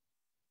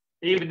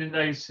 Even in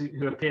those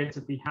who appear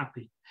to be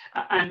happy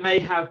and may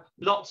have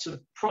lots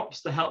of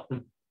props to help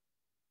them,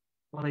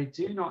 well, they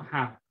do not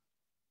have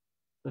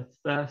the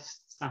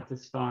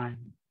thirst-satisfying,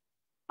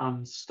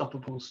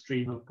 unstoppable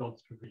stream of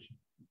God's provision.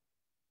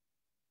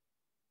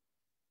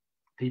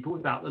 People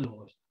without the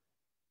Lord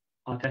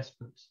are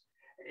desperate.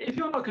 If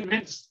you're not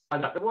convinced by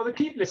that, well, then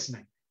keep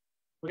listening.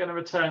 We're going to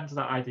return to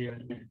that idea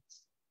in a minute.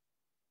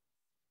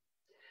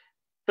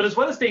 But as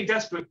well as being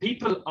desperate,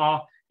 people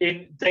are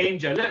in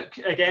danger. Look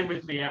again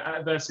with me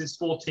at verses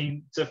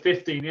 14 to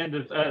 15, the end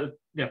of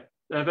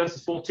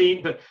verses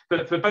 14.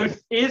 But for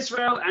both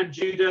Israel and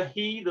Judah,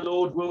 he, the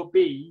Lord, will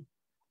be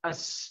a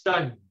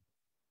stone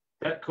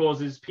that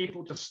causes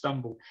people to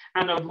stumble,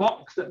 and a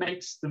rock that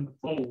makes them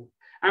fall.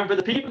 And for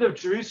the people of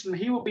Jerusalem,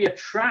 he will be a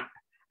trap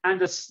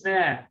and a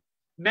snare.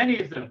 Many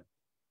of them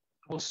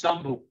will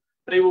stumble.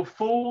 They will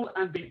fall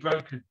and be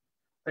broken.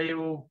 They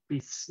will be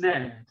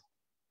snared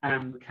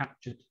and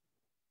captured.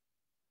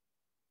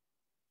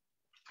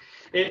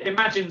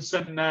 Imagine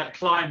some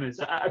climbers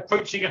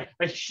approaching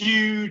a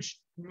huge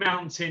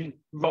mountain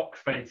rock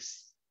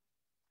face.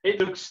 It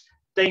looks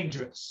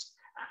dangerous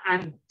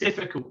and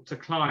difficult to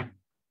climb.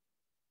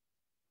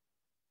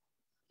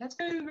 Let's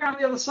go around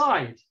the other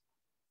side,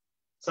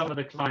 some of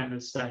the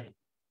climbers say.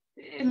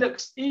 It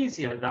looks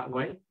easier that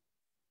way.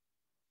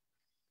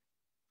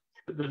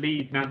 But the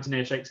lead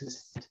mountaineer shakes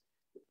his head.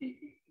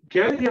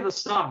 Go the other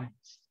side,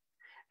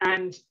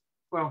 and,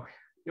 well,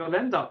 you'll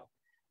end up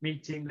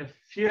meeting the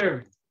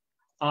fury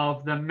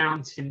of the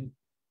mountain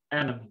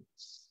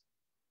elements.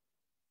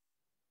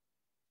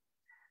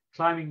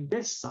 Climbing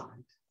this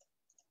side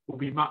will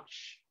be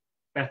much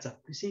better.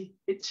 You see,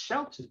 it's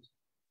sheltered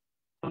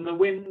from the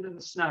wind and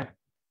the snow.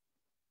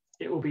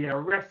 It will be a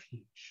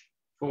refuge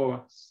for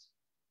us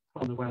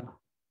from the weather.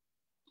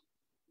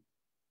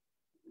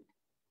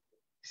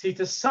 See,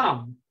 to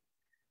some,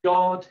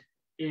 God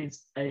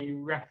is a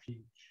refuge.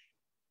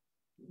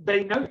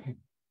 They know him.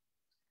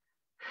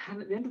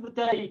 And at the end of the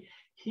day,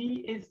 he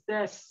is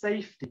their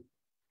safety.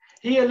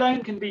 He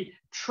alone can be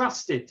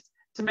trusted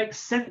to make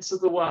sense of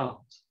the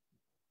world.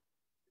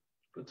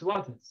 But to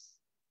others,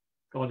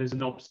 God is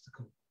an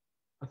obstacle,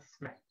 a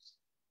threat.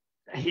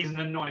 He's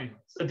an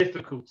annoyance, a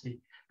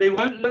difficulty. They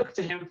won't look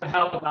to him for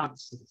help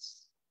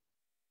answers.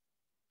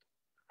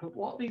 But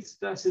what these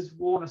verses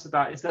warn us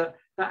about is that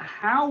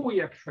how we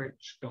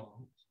approach God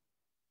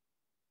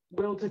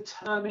will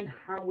determine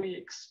how we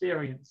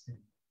experience him.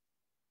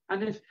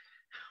 And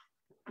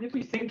if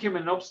we think him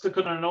an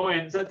obstacle and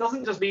annoyance, that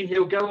doesn't just mean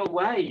he'll go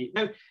away.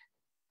 No,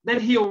 then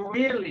he'll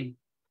really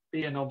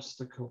be an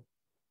obstacle,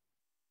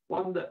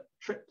 one that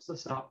trips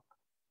us up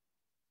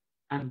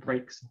and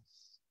breaks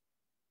us,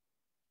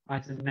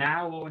 either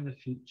now or in the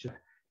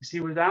future. You see,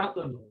 without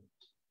the Lord,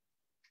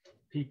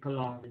 people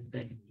are in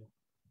danger.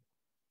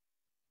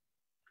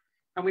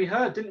 And we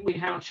heard, didn't we,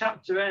 how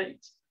chapter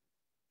 8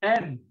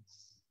 ends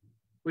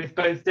with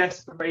both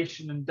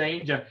desperation and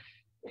danger.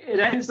 It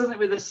ends, doesn't it,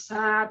 with a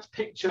sad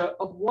picture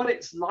of what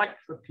it's like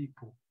for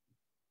people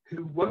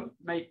who won't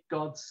make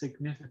God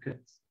significant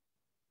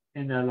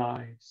in their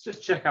lives.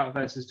 Just check out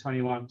verses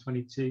 21 and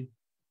 22.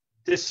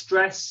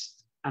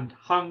 Distressed and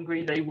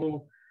hungry, they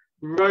will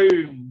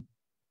roam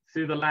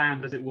through the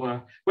land, as it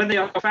were. When they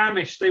are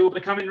famished, they will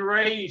become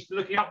enraged,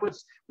 looking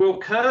upwards, will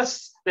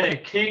curse their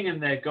king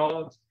and their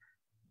God.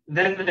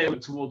 Then they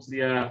look towards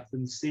the earth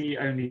and see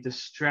only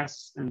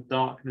distress and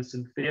darkness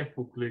and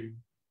fearful gloom,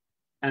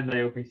 and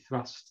they will be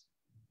thrust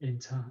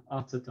into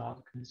utter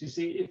darkness. You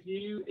see, if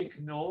you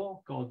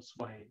ignore God's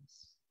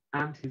ways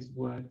and his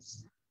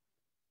words,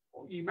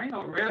 you may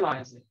not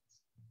realize it,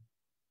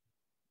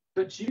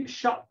 but you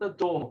shut the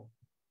door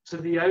to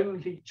the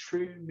only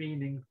true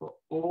meaning for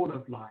all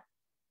of life.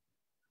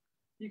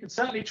 You can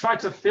certainly try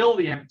to fill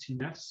the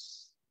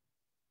emptiness.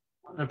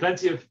 There are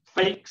plenty of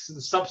fakes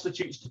and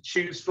substitutes to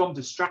choose from,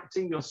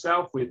 distracting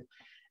yourself with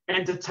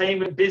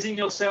entertainment, busying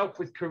yourself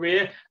with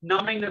career,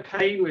 numbing the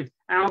pain with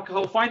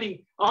alcohol,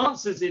 finding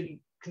answers in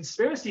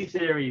conspiracy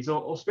theories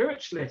or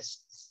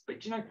spiritualists.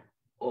 But you know,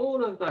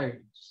 all of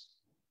those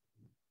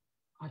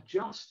are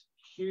just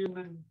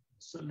human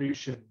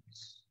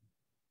solutions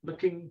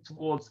looking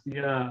towards the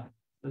earth,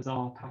 as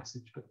our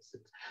passage puts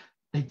it.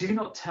 They do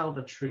not tell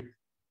the truth,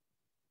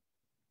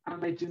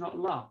 and they do not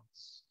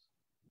last.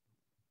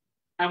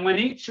 And when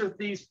each of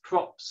these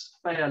props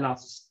fail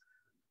us,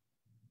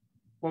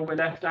 well, we're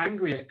left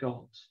angry at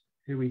God,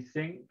 who we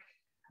think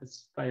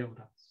has failed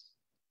us.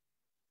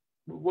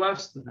 But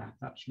worse than that,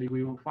 actually,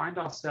 we will find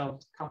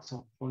ourselves cut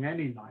off from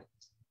any light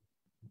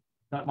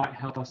that might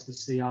help us to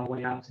see our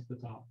way out of the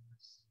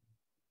darkness.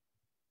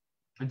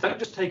 And don't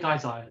just take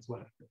Isaiah's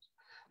word for it.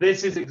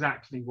 This is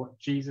exactly what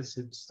Jesus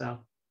himself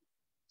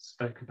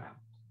spoke about.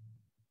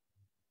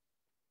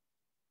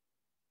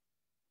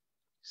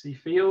 See,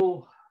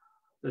 feel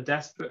the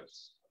desperate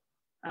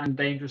and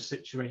dangerous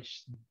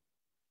situation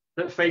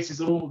that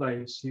faces all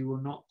those who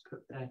will not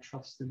put their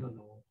trust in the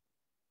Lord.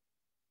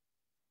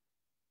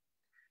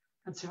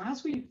 And so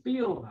as we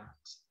feel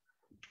that,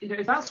 you know,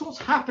 if that's what's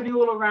happening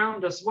all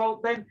around us,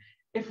 well, then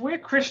if we're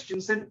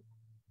Christians, then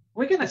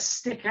we're going to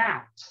stick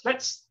out.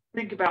 Let's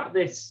think about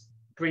this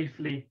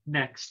briefly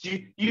next.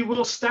 You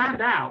will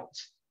stand out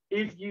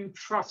if you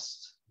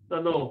trust the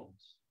Lord.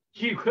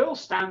 You will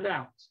stand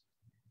out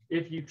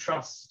if you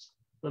trust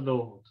the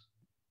Lord.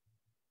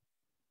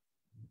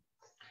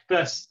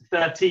 Verse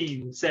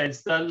 13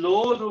 says, the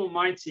Lord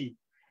Almighty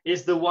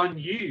is the one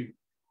you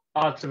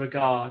are to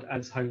regard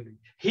as holy.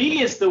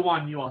 He is the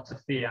one you are to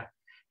fear.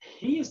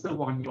 He is the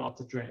one you are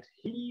to dread.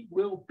 He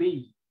will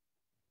be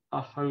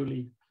a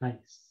holy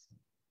place.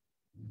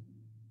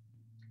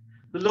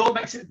 The Lord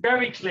makes it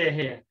very clear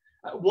here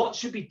what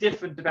should be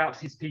different about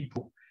his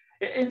people.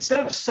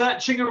 Instead of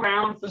searching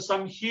around for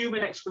some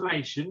human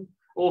explanation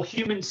or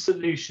human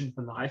solution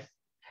for life,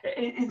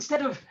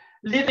 instead of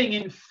living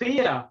in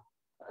fear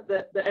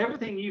that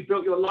everything you've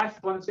built your life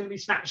upon is going to be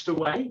snatched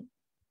away,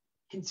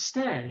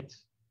 instead,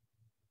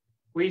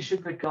 we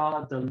should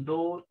regard the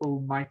Lord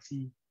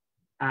Almighty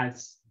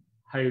as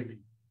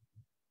holy.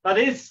 That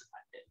is,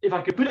 if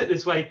I could put it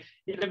this way,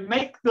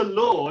 make the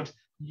Lord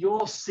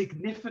your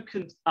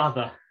significant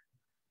other.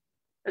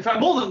 In fact,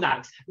 more than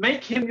that,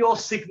 make him your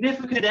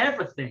significant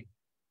everything.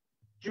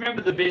 Do you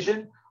remember the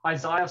vision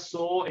Isaiah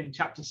saw in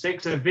chapter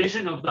 6? A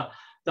vision of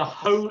the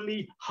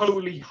holy,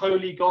 holy,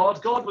 holy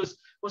God. God was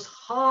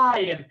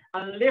high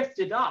and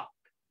lifted up.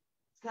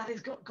 That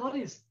is, God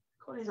is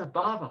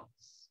above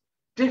us,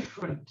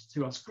 different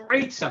to us,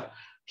 greater,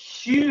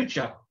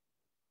 huger.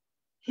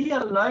 He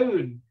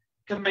alone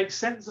can make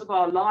sense of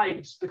our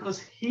lives because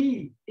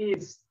he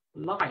is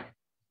life.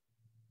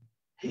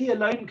 He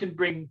alone can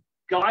bring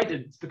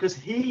guidance because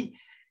he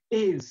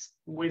is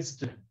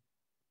wisdom.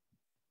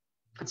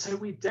 And so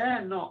we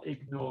dare not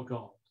ignore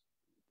God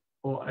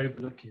or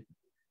overlook him.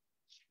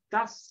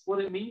 That's what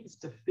it means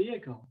to fear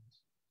God.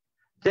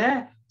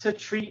 Dare to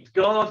treat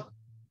God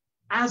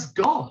as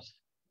God.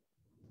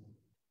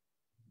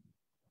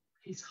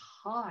 He's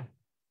high,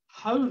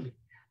 holy,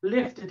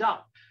 lifted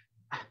up.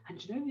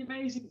 And you know the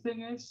amazing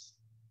thing is?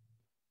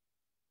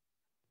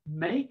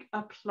 Make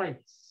a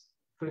place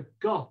for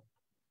God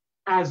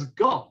as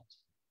God,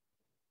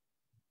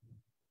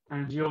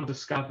 and you'll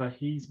discover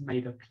he's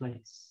made a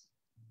place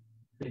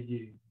for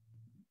you.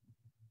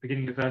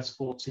 Beginning of verse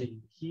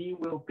 14, he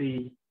will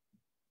be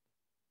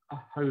a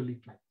holy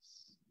place,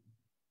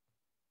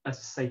 a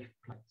safe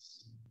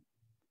place.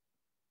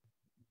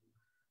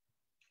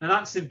 Now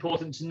that's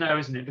important to know,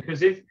 isn't it?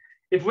 Because if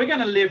we're going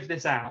to live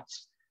this out,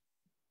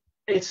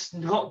 it's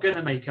not going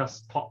to make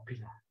us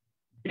popular.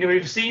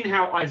 We've seen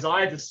how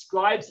Isaiah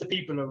describes the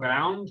people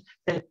around.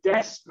 They're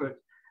desperate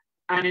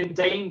and in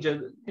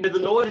danger. The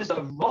Lord is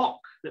a rock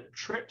that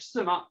trips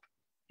them up.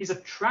 He's a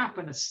trap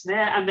and a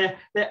snare, and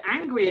they're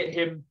angry at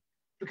him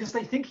because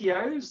they think he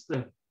owes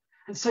them.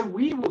 And so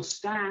we will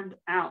stand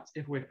out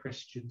if we're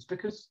Christians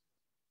because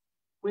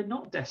we're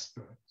not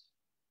desperate.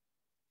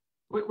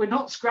 We're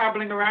not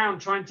scrabbling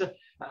around trying to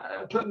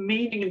put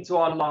meaning into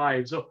our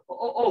lives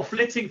or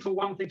flitting from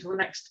one thing to the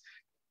next.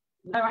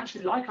 No,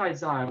 actually, like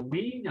Isaiah,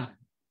 we know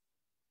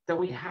that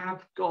we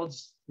have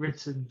God's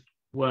written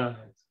word.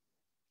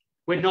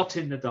 We're not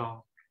in the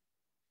dark.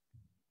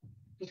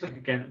 Just look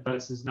again at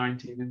verses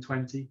 19 and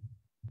 20.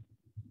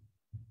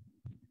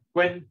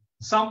 When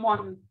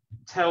someone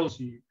tells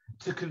you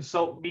to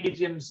consult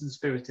mediums and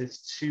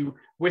spiritists who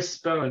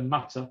whisper and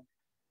mutter,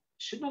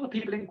 should not the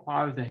people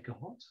inquire of their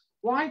God?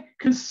 Why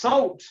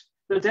consult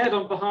the dead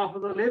on behalf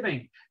of the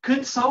living?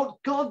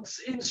 Consult God's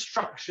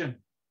instruction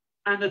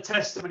and the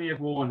testimony of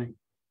warning.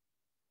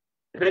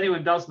 If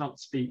anyone does not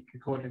speak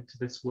according to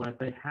this word,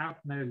 they have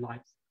no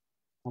light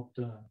of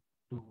the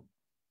Lord.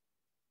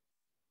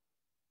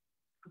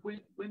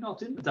 We're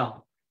not in the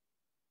dark.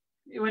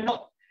 We're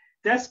not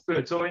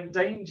desperate or in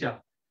danger.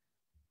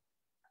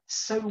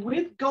 So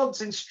with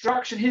God's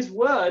instruction, his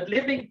word,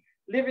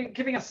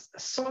 giving us a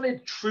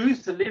solid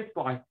truth to live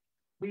by,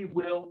 we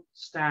will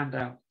stand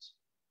out.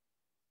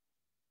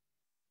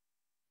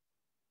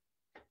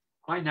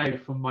 I know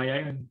from my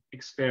own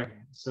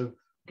experience of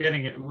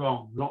getting it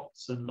wrong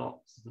lots and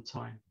lots of the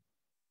time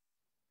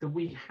that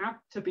we have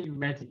to be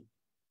ready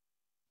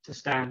to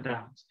stand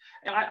out.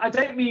 I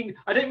don't mean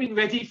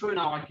ready for an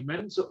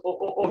argument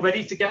or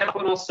ready to get up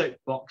on our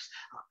soapbox.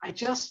 I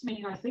just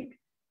mean I think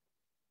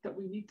that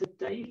we need to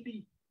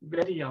daily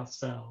ready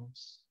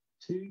ourselves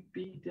to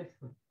be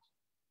different.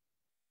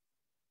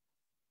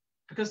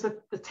 Because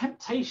the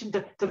temptation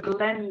to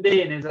blend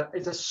in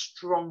is a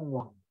strong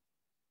one.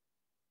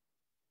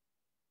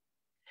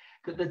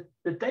 But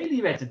the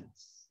daily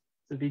readiness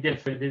to be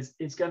different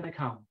is going to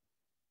come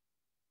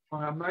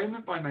from a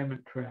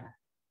moment-by-moment prayer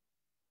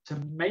to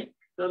make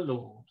the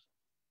Lord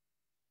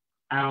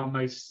our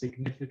most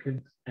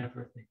significant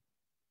everything.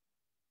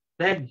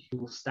 Then he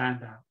will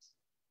stand out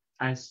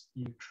as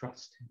you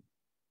trust him.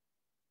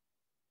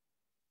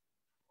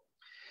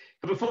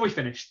 But before we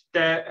finish,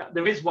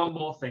 there is one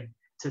more thing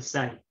to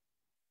say.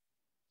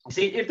 You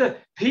see, if the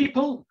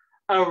people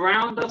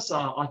around us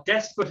are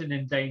desperate and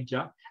in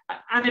danger,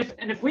 and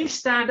if we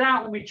stand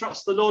out and we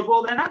trust the Lord,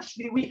 well, then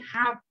actually we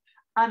have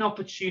an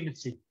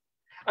opportunity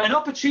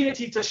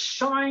to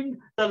shine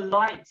the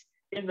light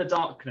in the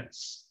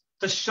darkness,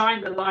 to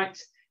shine the light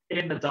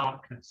in the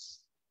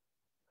darkness.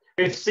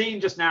 We've seen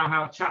just now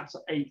how chapter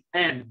 8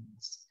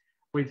 ends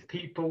with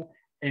people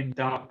in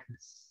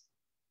darkness.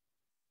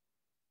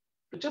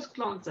 But just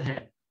glance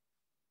ahead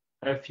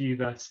a few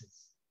verses.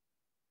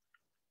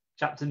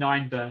 Chapter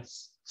 9,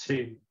 verse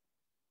 2.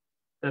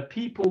 The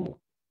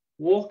people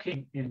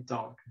walking in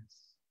darkness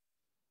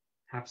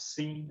have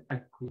seen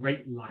a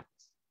great light.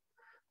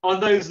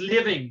 On those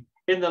living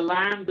in the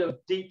land of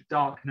deep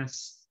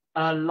darkness,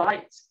 a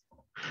light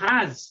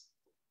has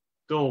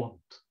dawned.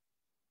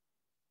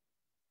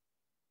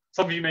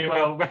 Some of you may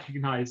well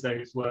recognize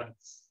those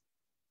words.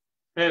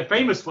 They're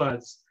famous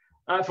words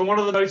from one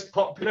of the most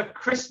popular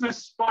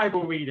Christmas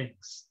Bible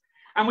readings.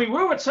 And we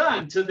will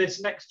return to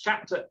this next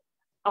chapter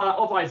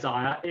of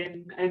Isaiah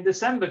in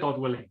December, God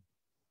willing.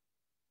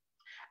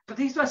 But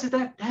these verses,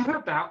 they're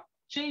about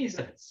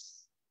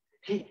Jesus.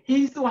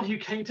 He's the one who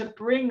came to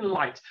bring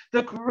light,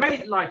 the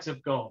great light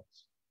of God.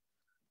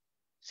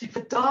 See,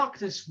 for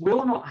darkness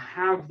will not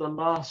have the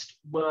last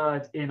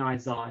word in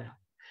Isaiah.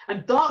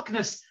 And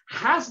darkness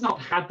has not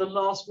had the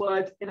last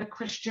word in a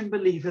Christian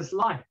believer's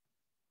life.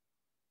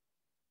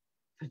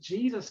 For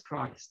Jesus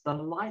Christ, the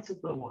light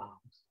of the world,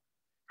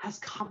 has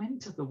come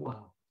into the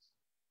world.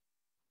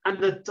 And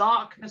the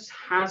darkness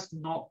has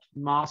not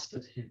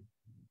mastered him.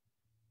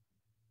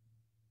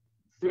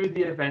 Through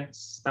the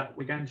events that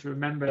we're going to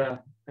remember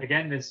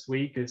again this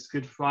week as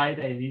Good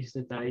Friday and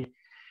Easter Day,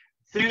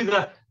 through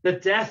the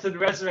death and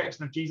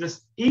resurrection of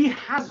Jesus, he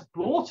has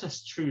brought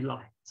us true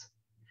light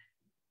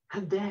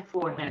and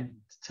therefore an end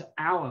to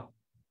our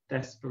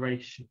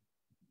desperation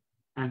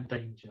and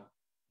danger.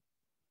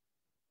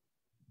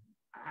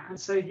 And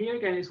so here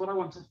again is what I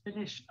want to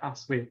finish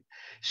us with.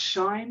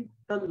 Shine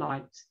the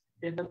light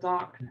in the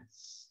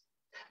darkness.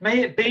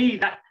 May it be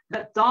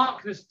that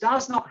darkness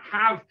does not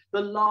have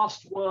the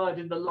last word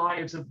in the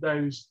lives of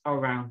those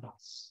around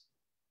us.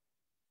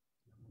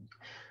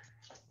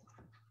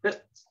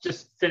 Let's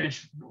just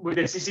finish with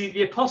this. You see,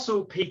 the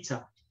Apostle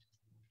Peter,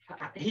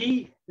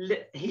 he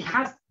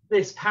has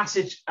this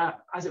passage,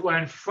 as it were,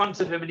 in front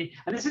of him,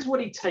 and this is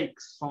what he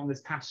takes from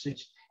this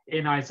passage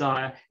in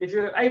Isaiah. If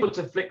you're able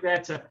to flick there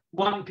to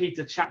 1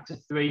 Peter chapter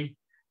 3,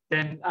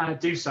 then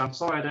do so. I'm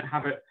sorry I don't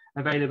have it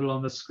available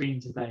on the screen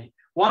today.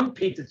 1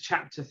 Peter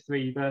chapter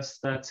 3, verse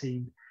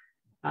 13.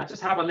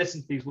 Just have a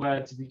listen to these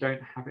words if you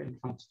don't have it in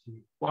front of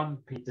you. 1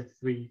 Peter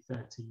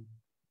 3:13.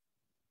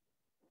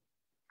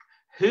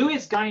 Who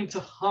is going to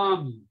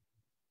harm you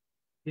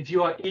if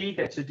you are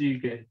eager to do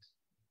good?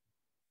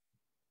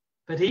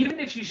 But even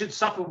if you should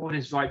suffer what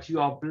is right,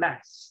 you are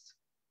blessed.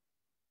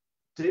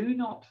 Do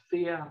not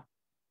fear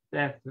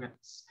their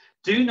threats.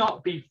 Do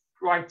not be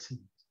frightened,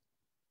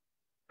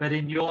 but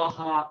in your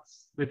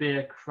hearts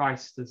revere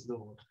Christ as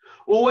Lord.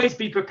 Always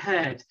be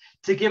prepared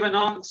to give an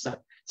answer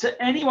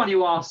to anyone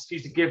who asks you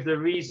to give the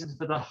reason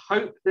for the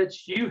hope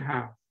that you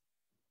have.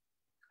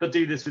 But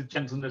do this with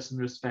gentleness and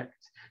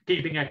respect,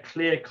 keeping a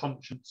clear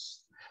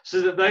conscience,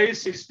 so that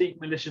those who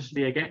speak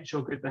maliciously against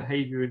your good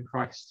behavior in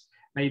Christ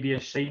may be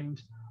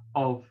ashamed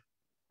of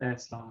their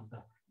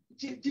slander.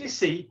 Do you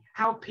see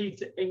how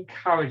Peter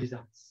encourages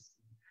us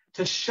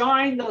to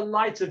shine the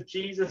light of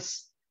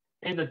Jesus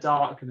in the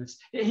darkness?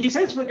 He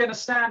says we're going to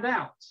stand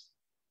out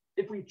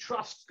if we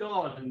trust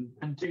God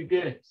and do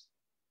good.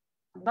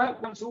 And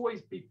that won't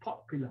always be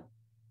popular,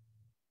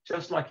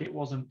 just like it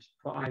wasn't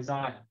for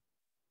Isaiah.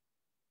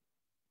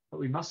 But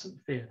we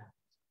mustn't fear that.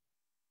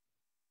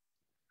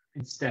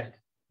 Instead,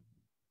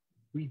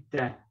 we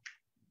dare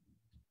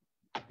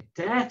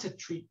to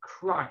treat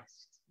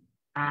Christ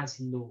as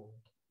Lord.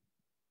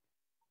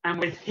 And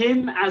with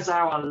him as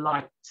our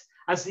light,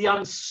 as the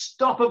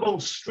unstoppable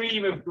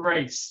stream of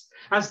grace,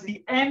 as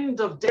the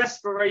end of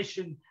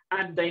desperation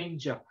and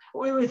danger,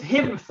 with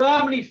him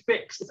firmly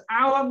fixed as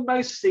our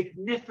most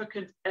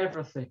significant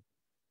everything.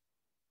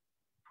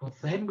 For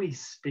then we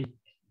speak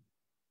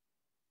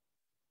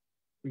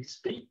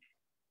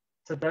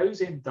to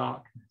those in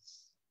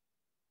darkness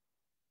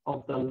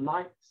of the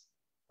light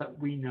that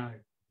we know.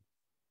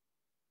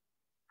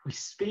 We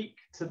speak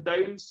to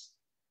those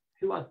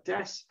who are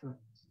desperate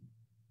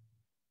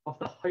of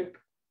the hope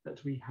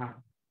that we have.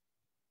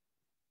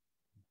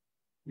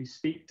 We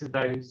speak to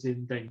those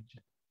in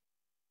danger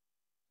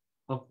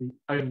of the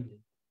only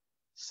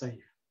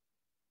safe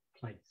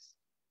place.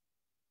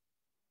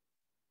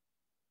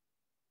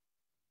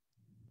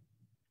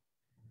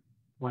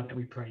 Why don't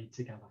we pray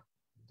together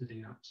to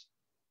do that?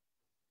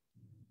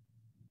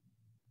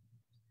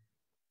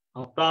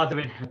 Our Father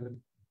in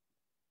heaven,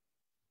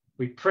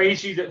 we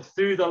praise you that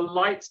through the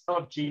light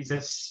of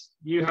Jesus,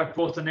 you have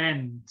brought an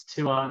end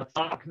to our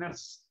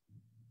darkness,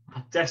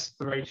 our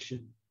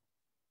desperation,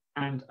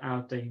 and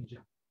our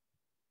danger.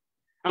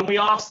 And we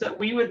ask that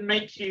we would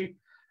make you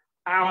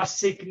our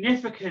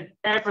significant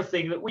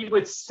everything, that we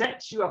would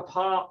set you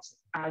apart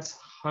as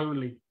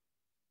holy,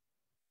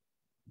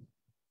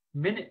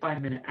 minute by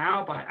minute,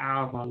 hour by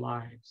hour of our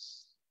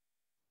lives.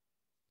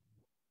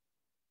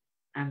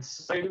 And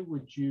so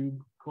would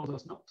you cause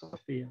us not to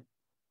fear,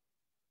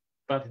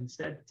 but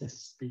instead to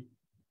speak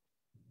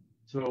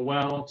to a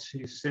world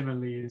whose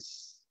simile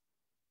is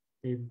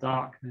in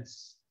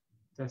darkness,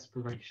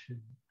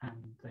 desperation,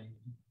 and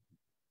danger.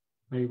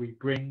 May we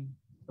bring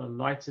the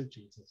light of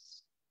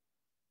Jesus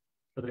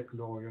for the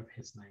glory of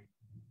his name.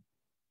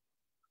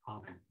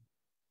 Amen.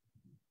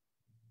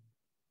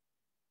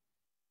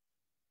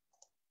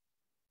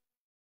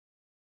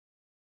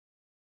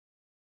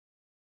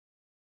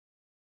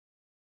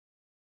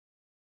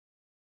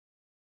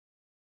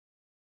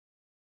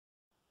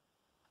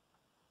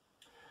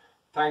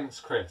 Thanks,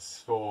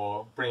 Chris,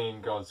 for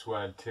bringing God's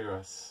word to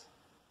us.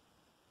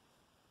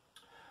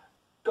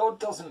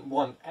 God doesn't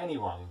want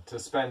anyone to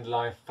spend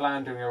life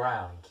floundering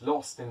around,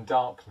 lost in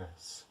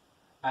darkness.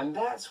 And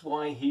that's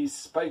why he's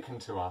spoken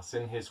to us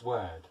in his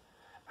word.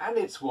 And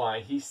it's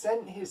why he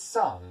sent his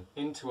Son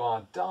into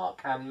our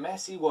dark and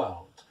messy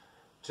world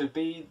to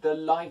be the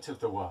light of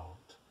the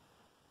world.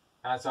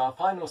 As our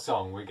final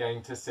song we're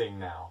going to sing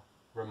now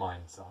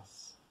reminds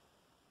us.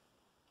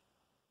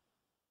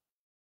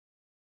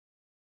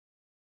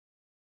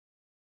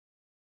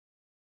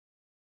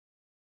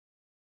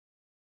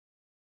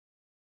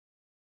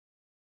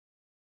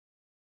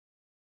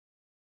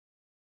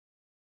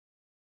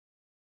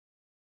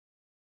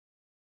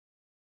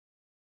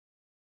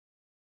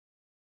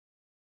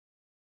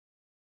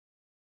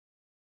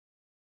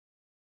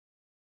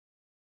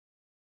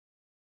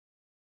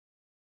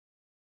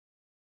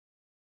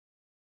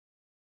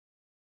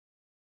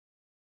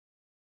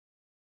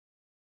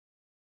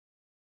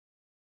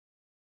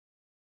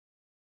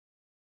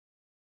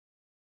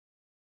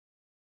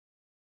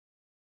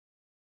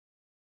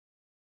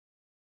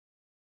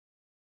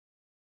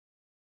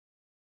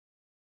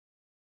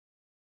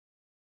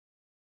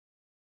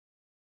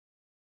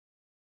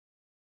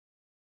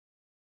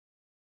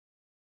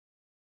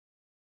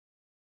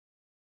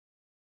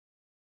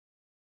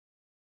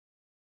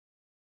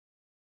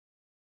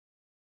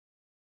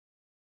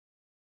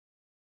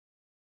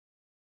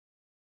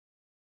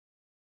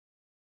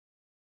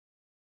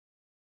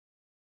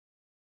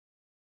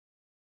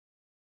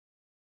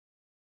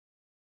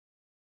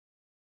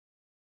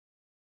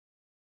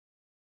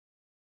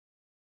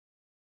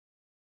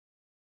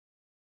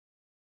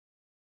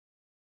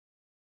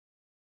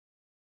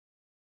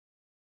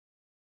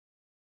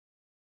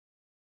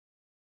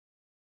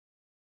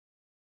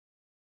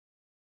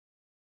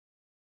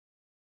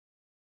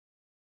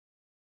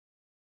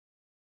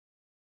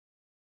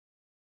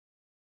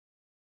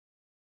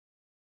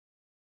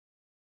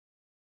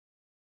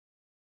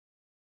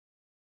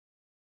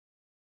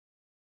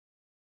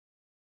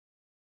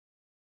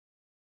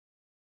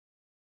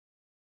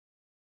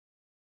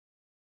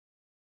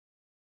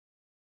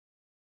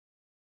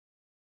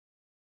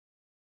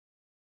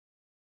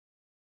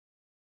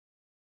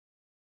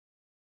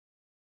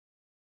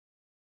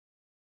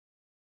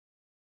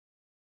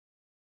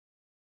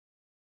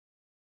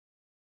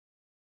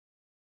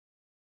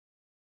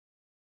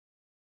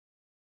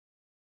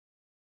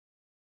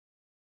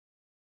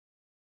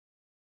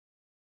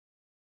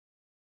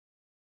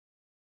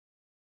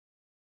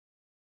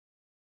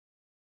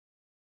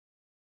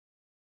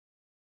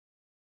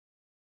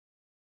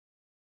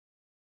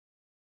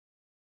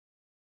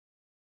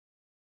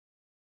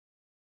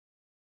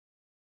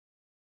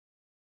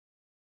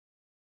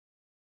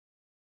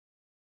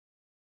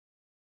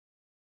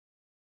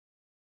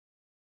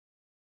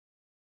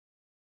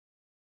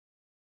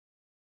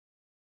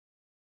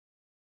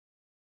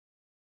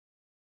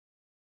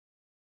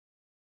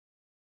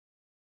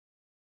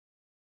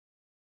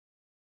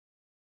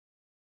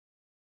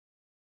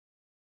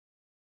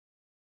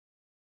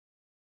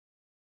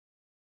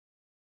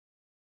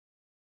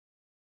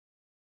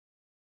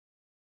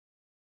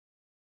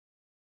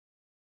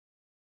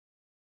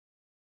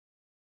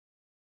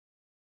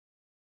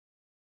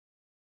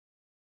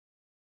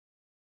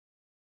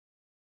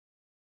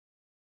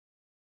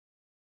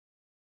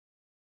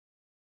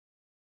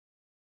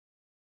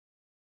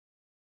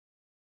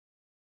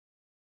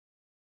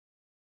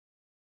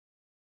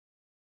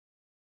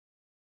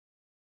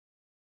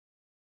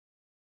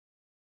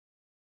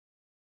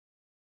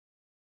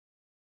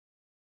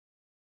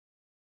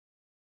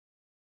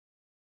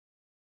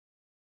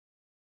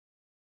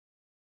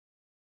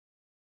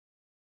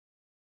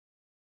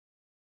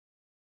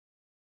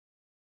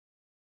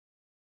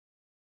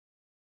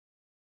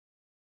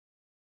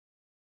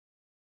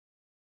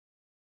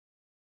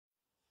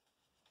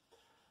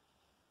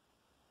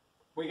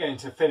 We're going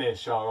to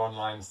finish our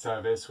online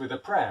service with a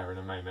prayer in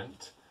a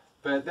moment,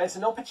 but there's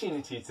an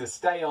opportunity to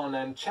stay on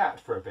and chat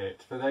for a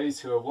bit for those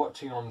who are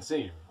watching on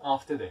Zoom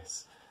after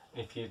this,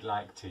 if you'd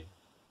like to.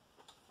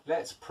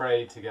 Let's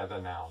pray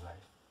together now, though.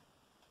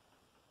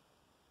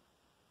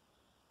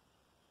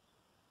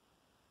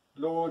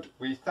 Lord,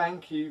 we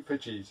thank you for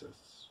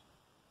Jesus,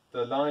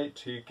 the light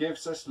who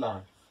gives us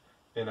life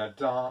in a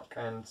dark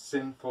and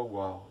sinful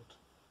world.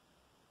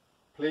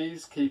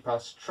 Please keep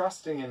us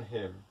trusting in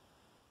him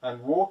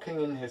and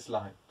walking in his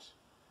light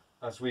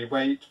as we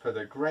wait for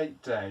the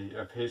great day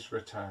of his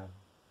return.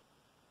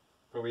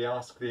 For we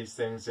ask these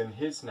things in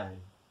his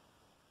name.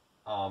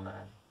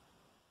 Amen.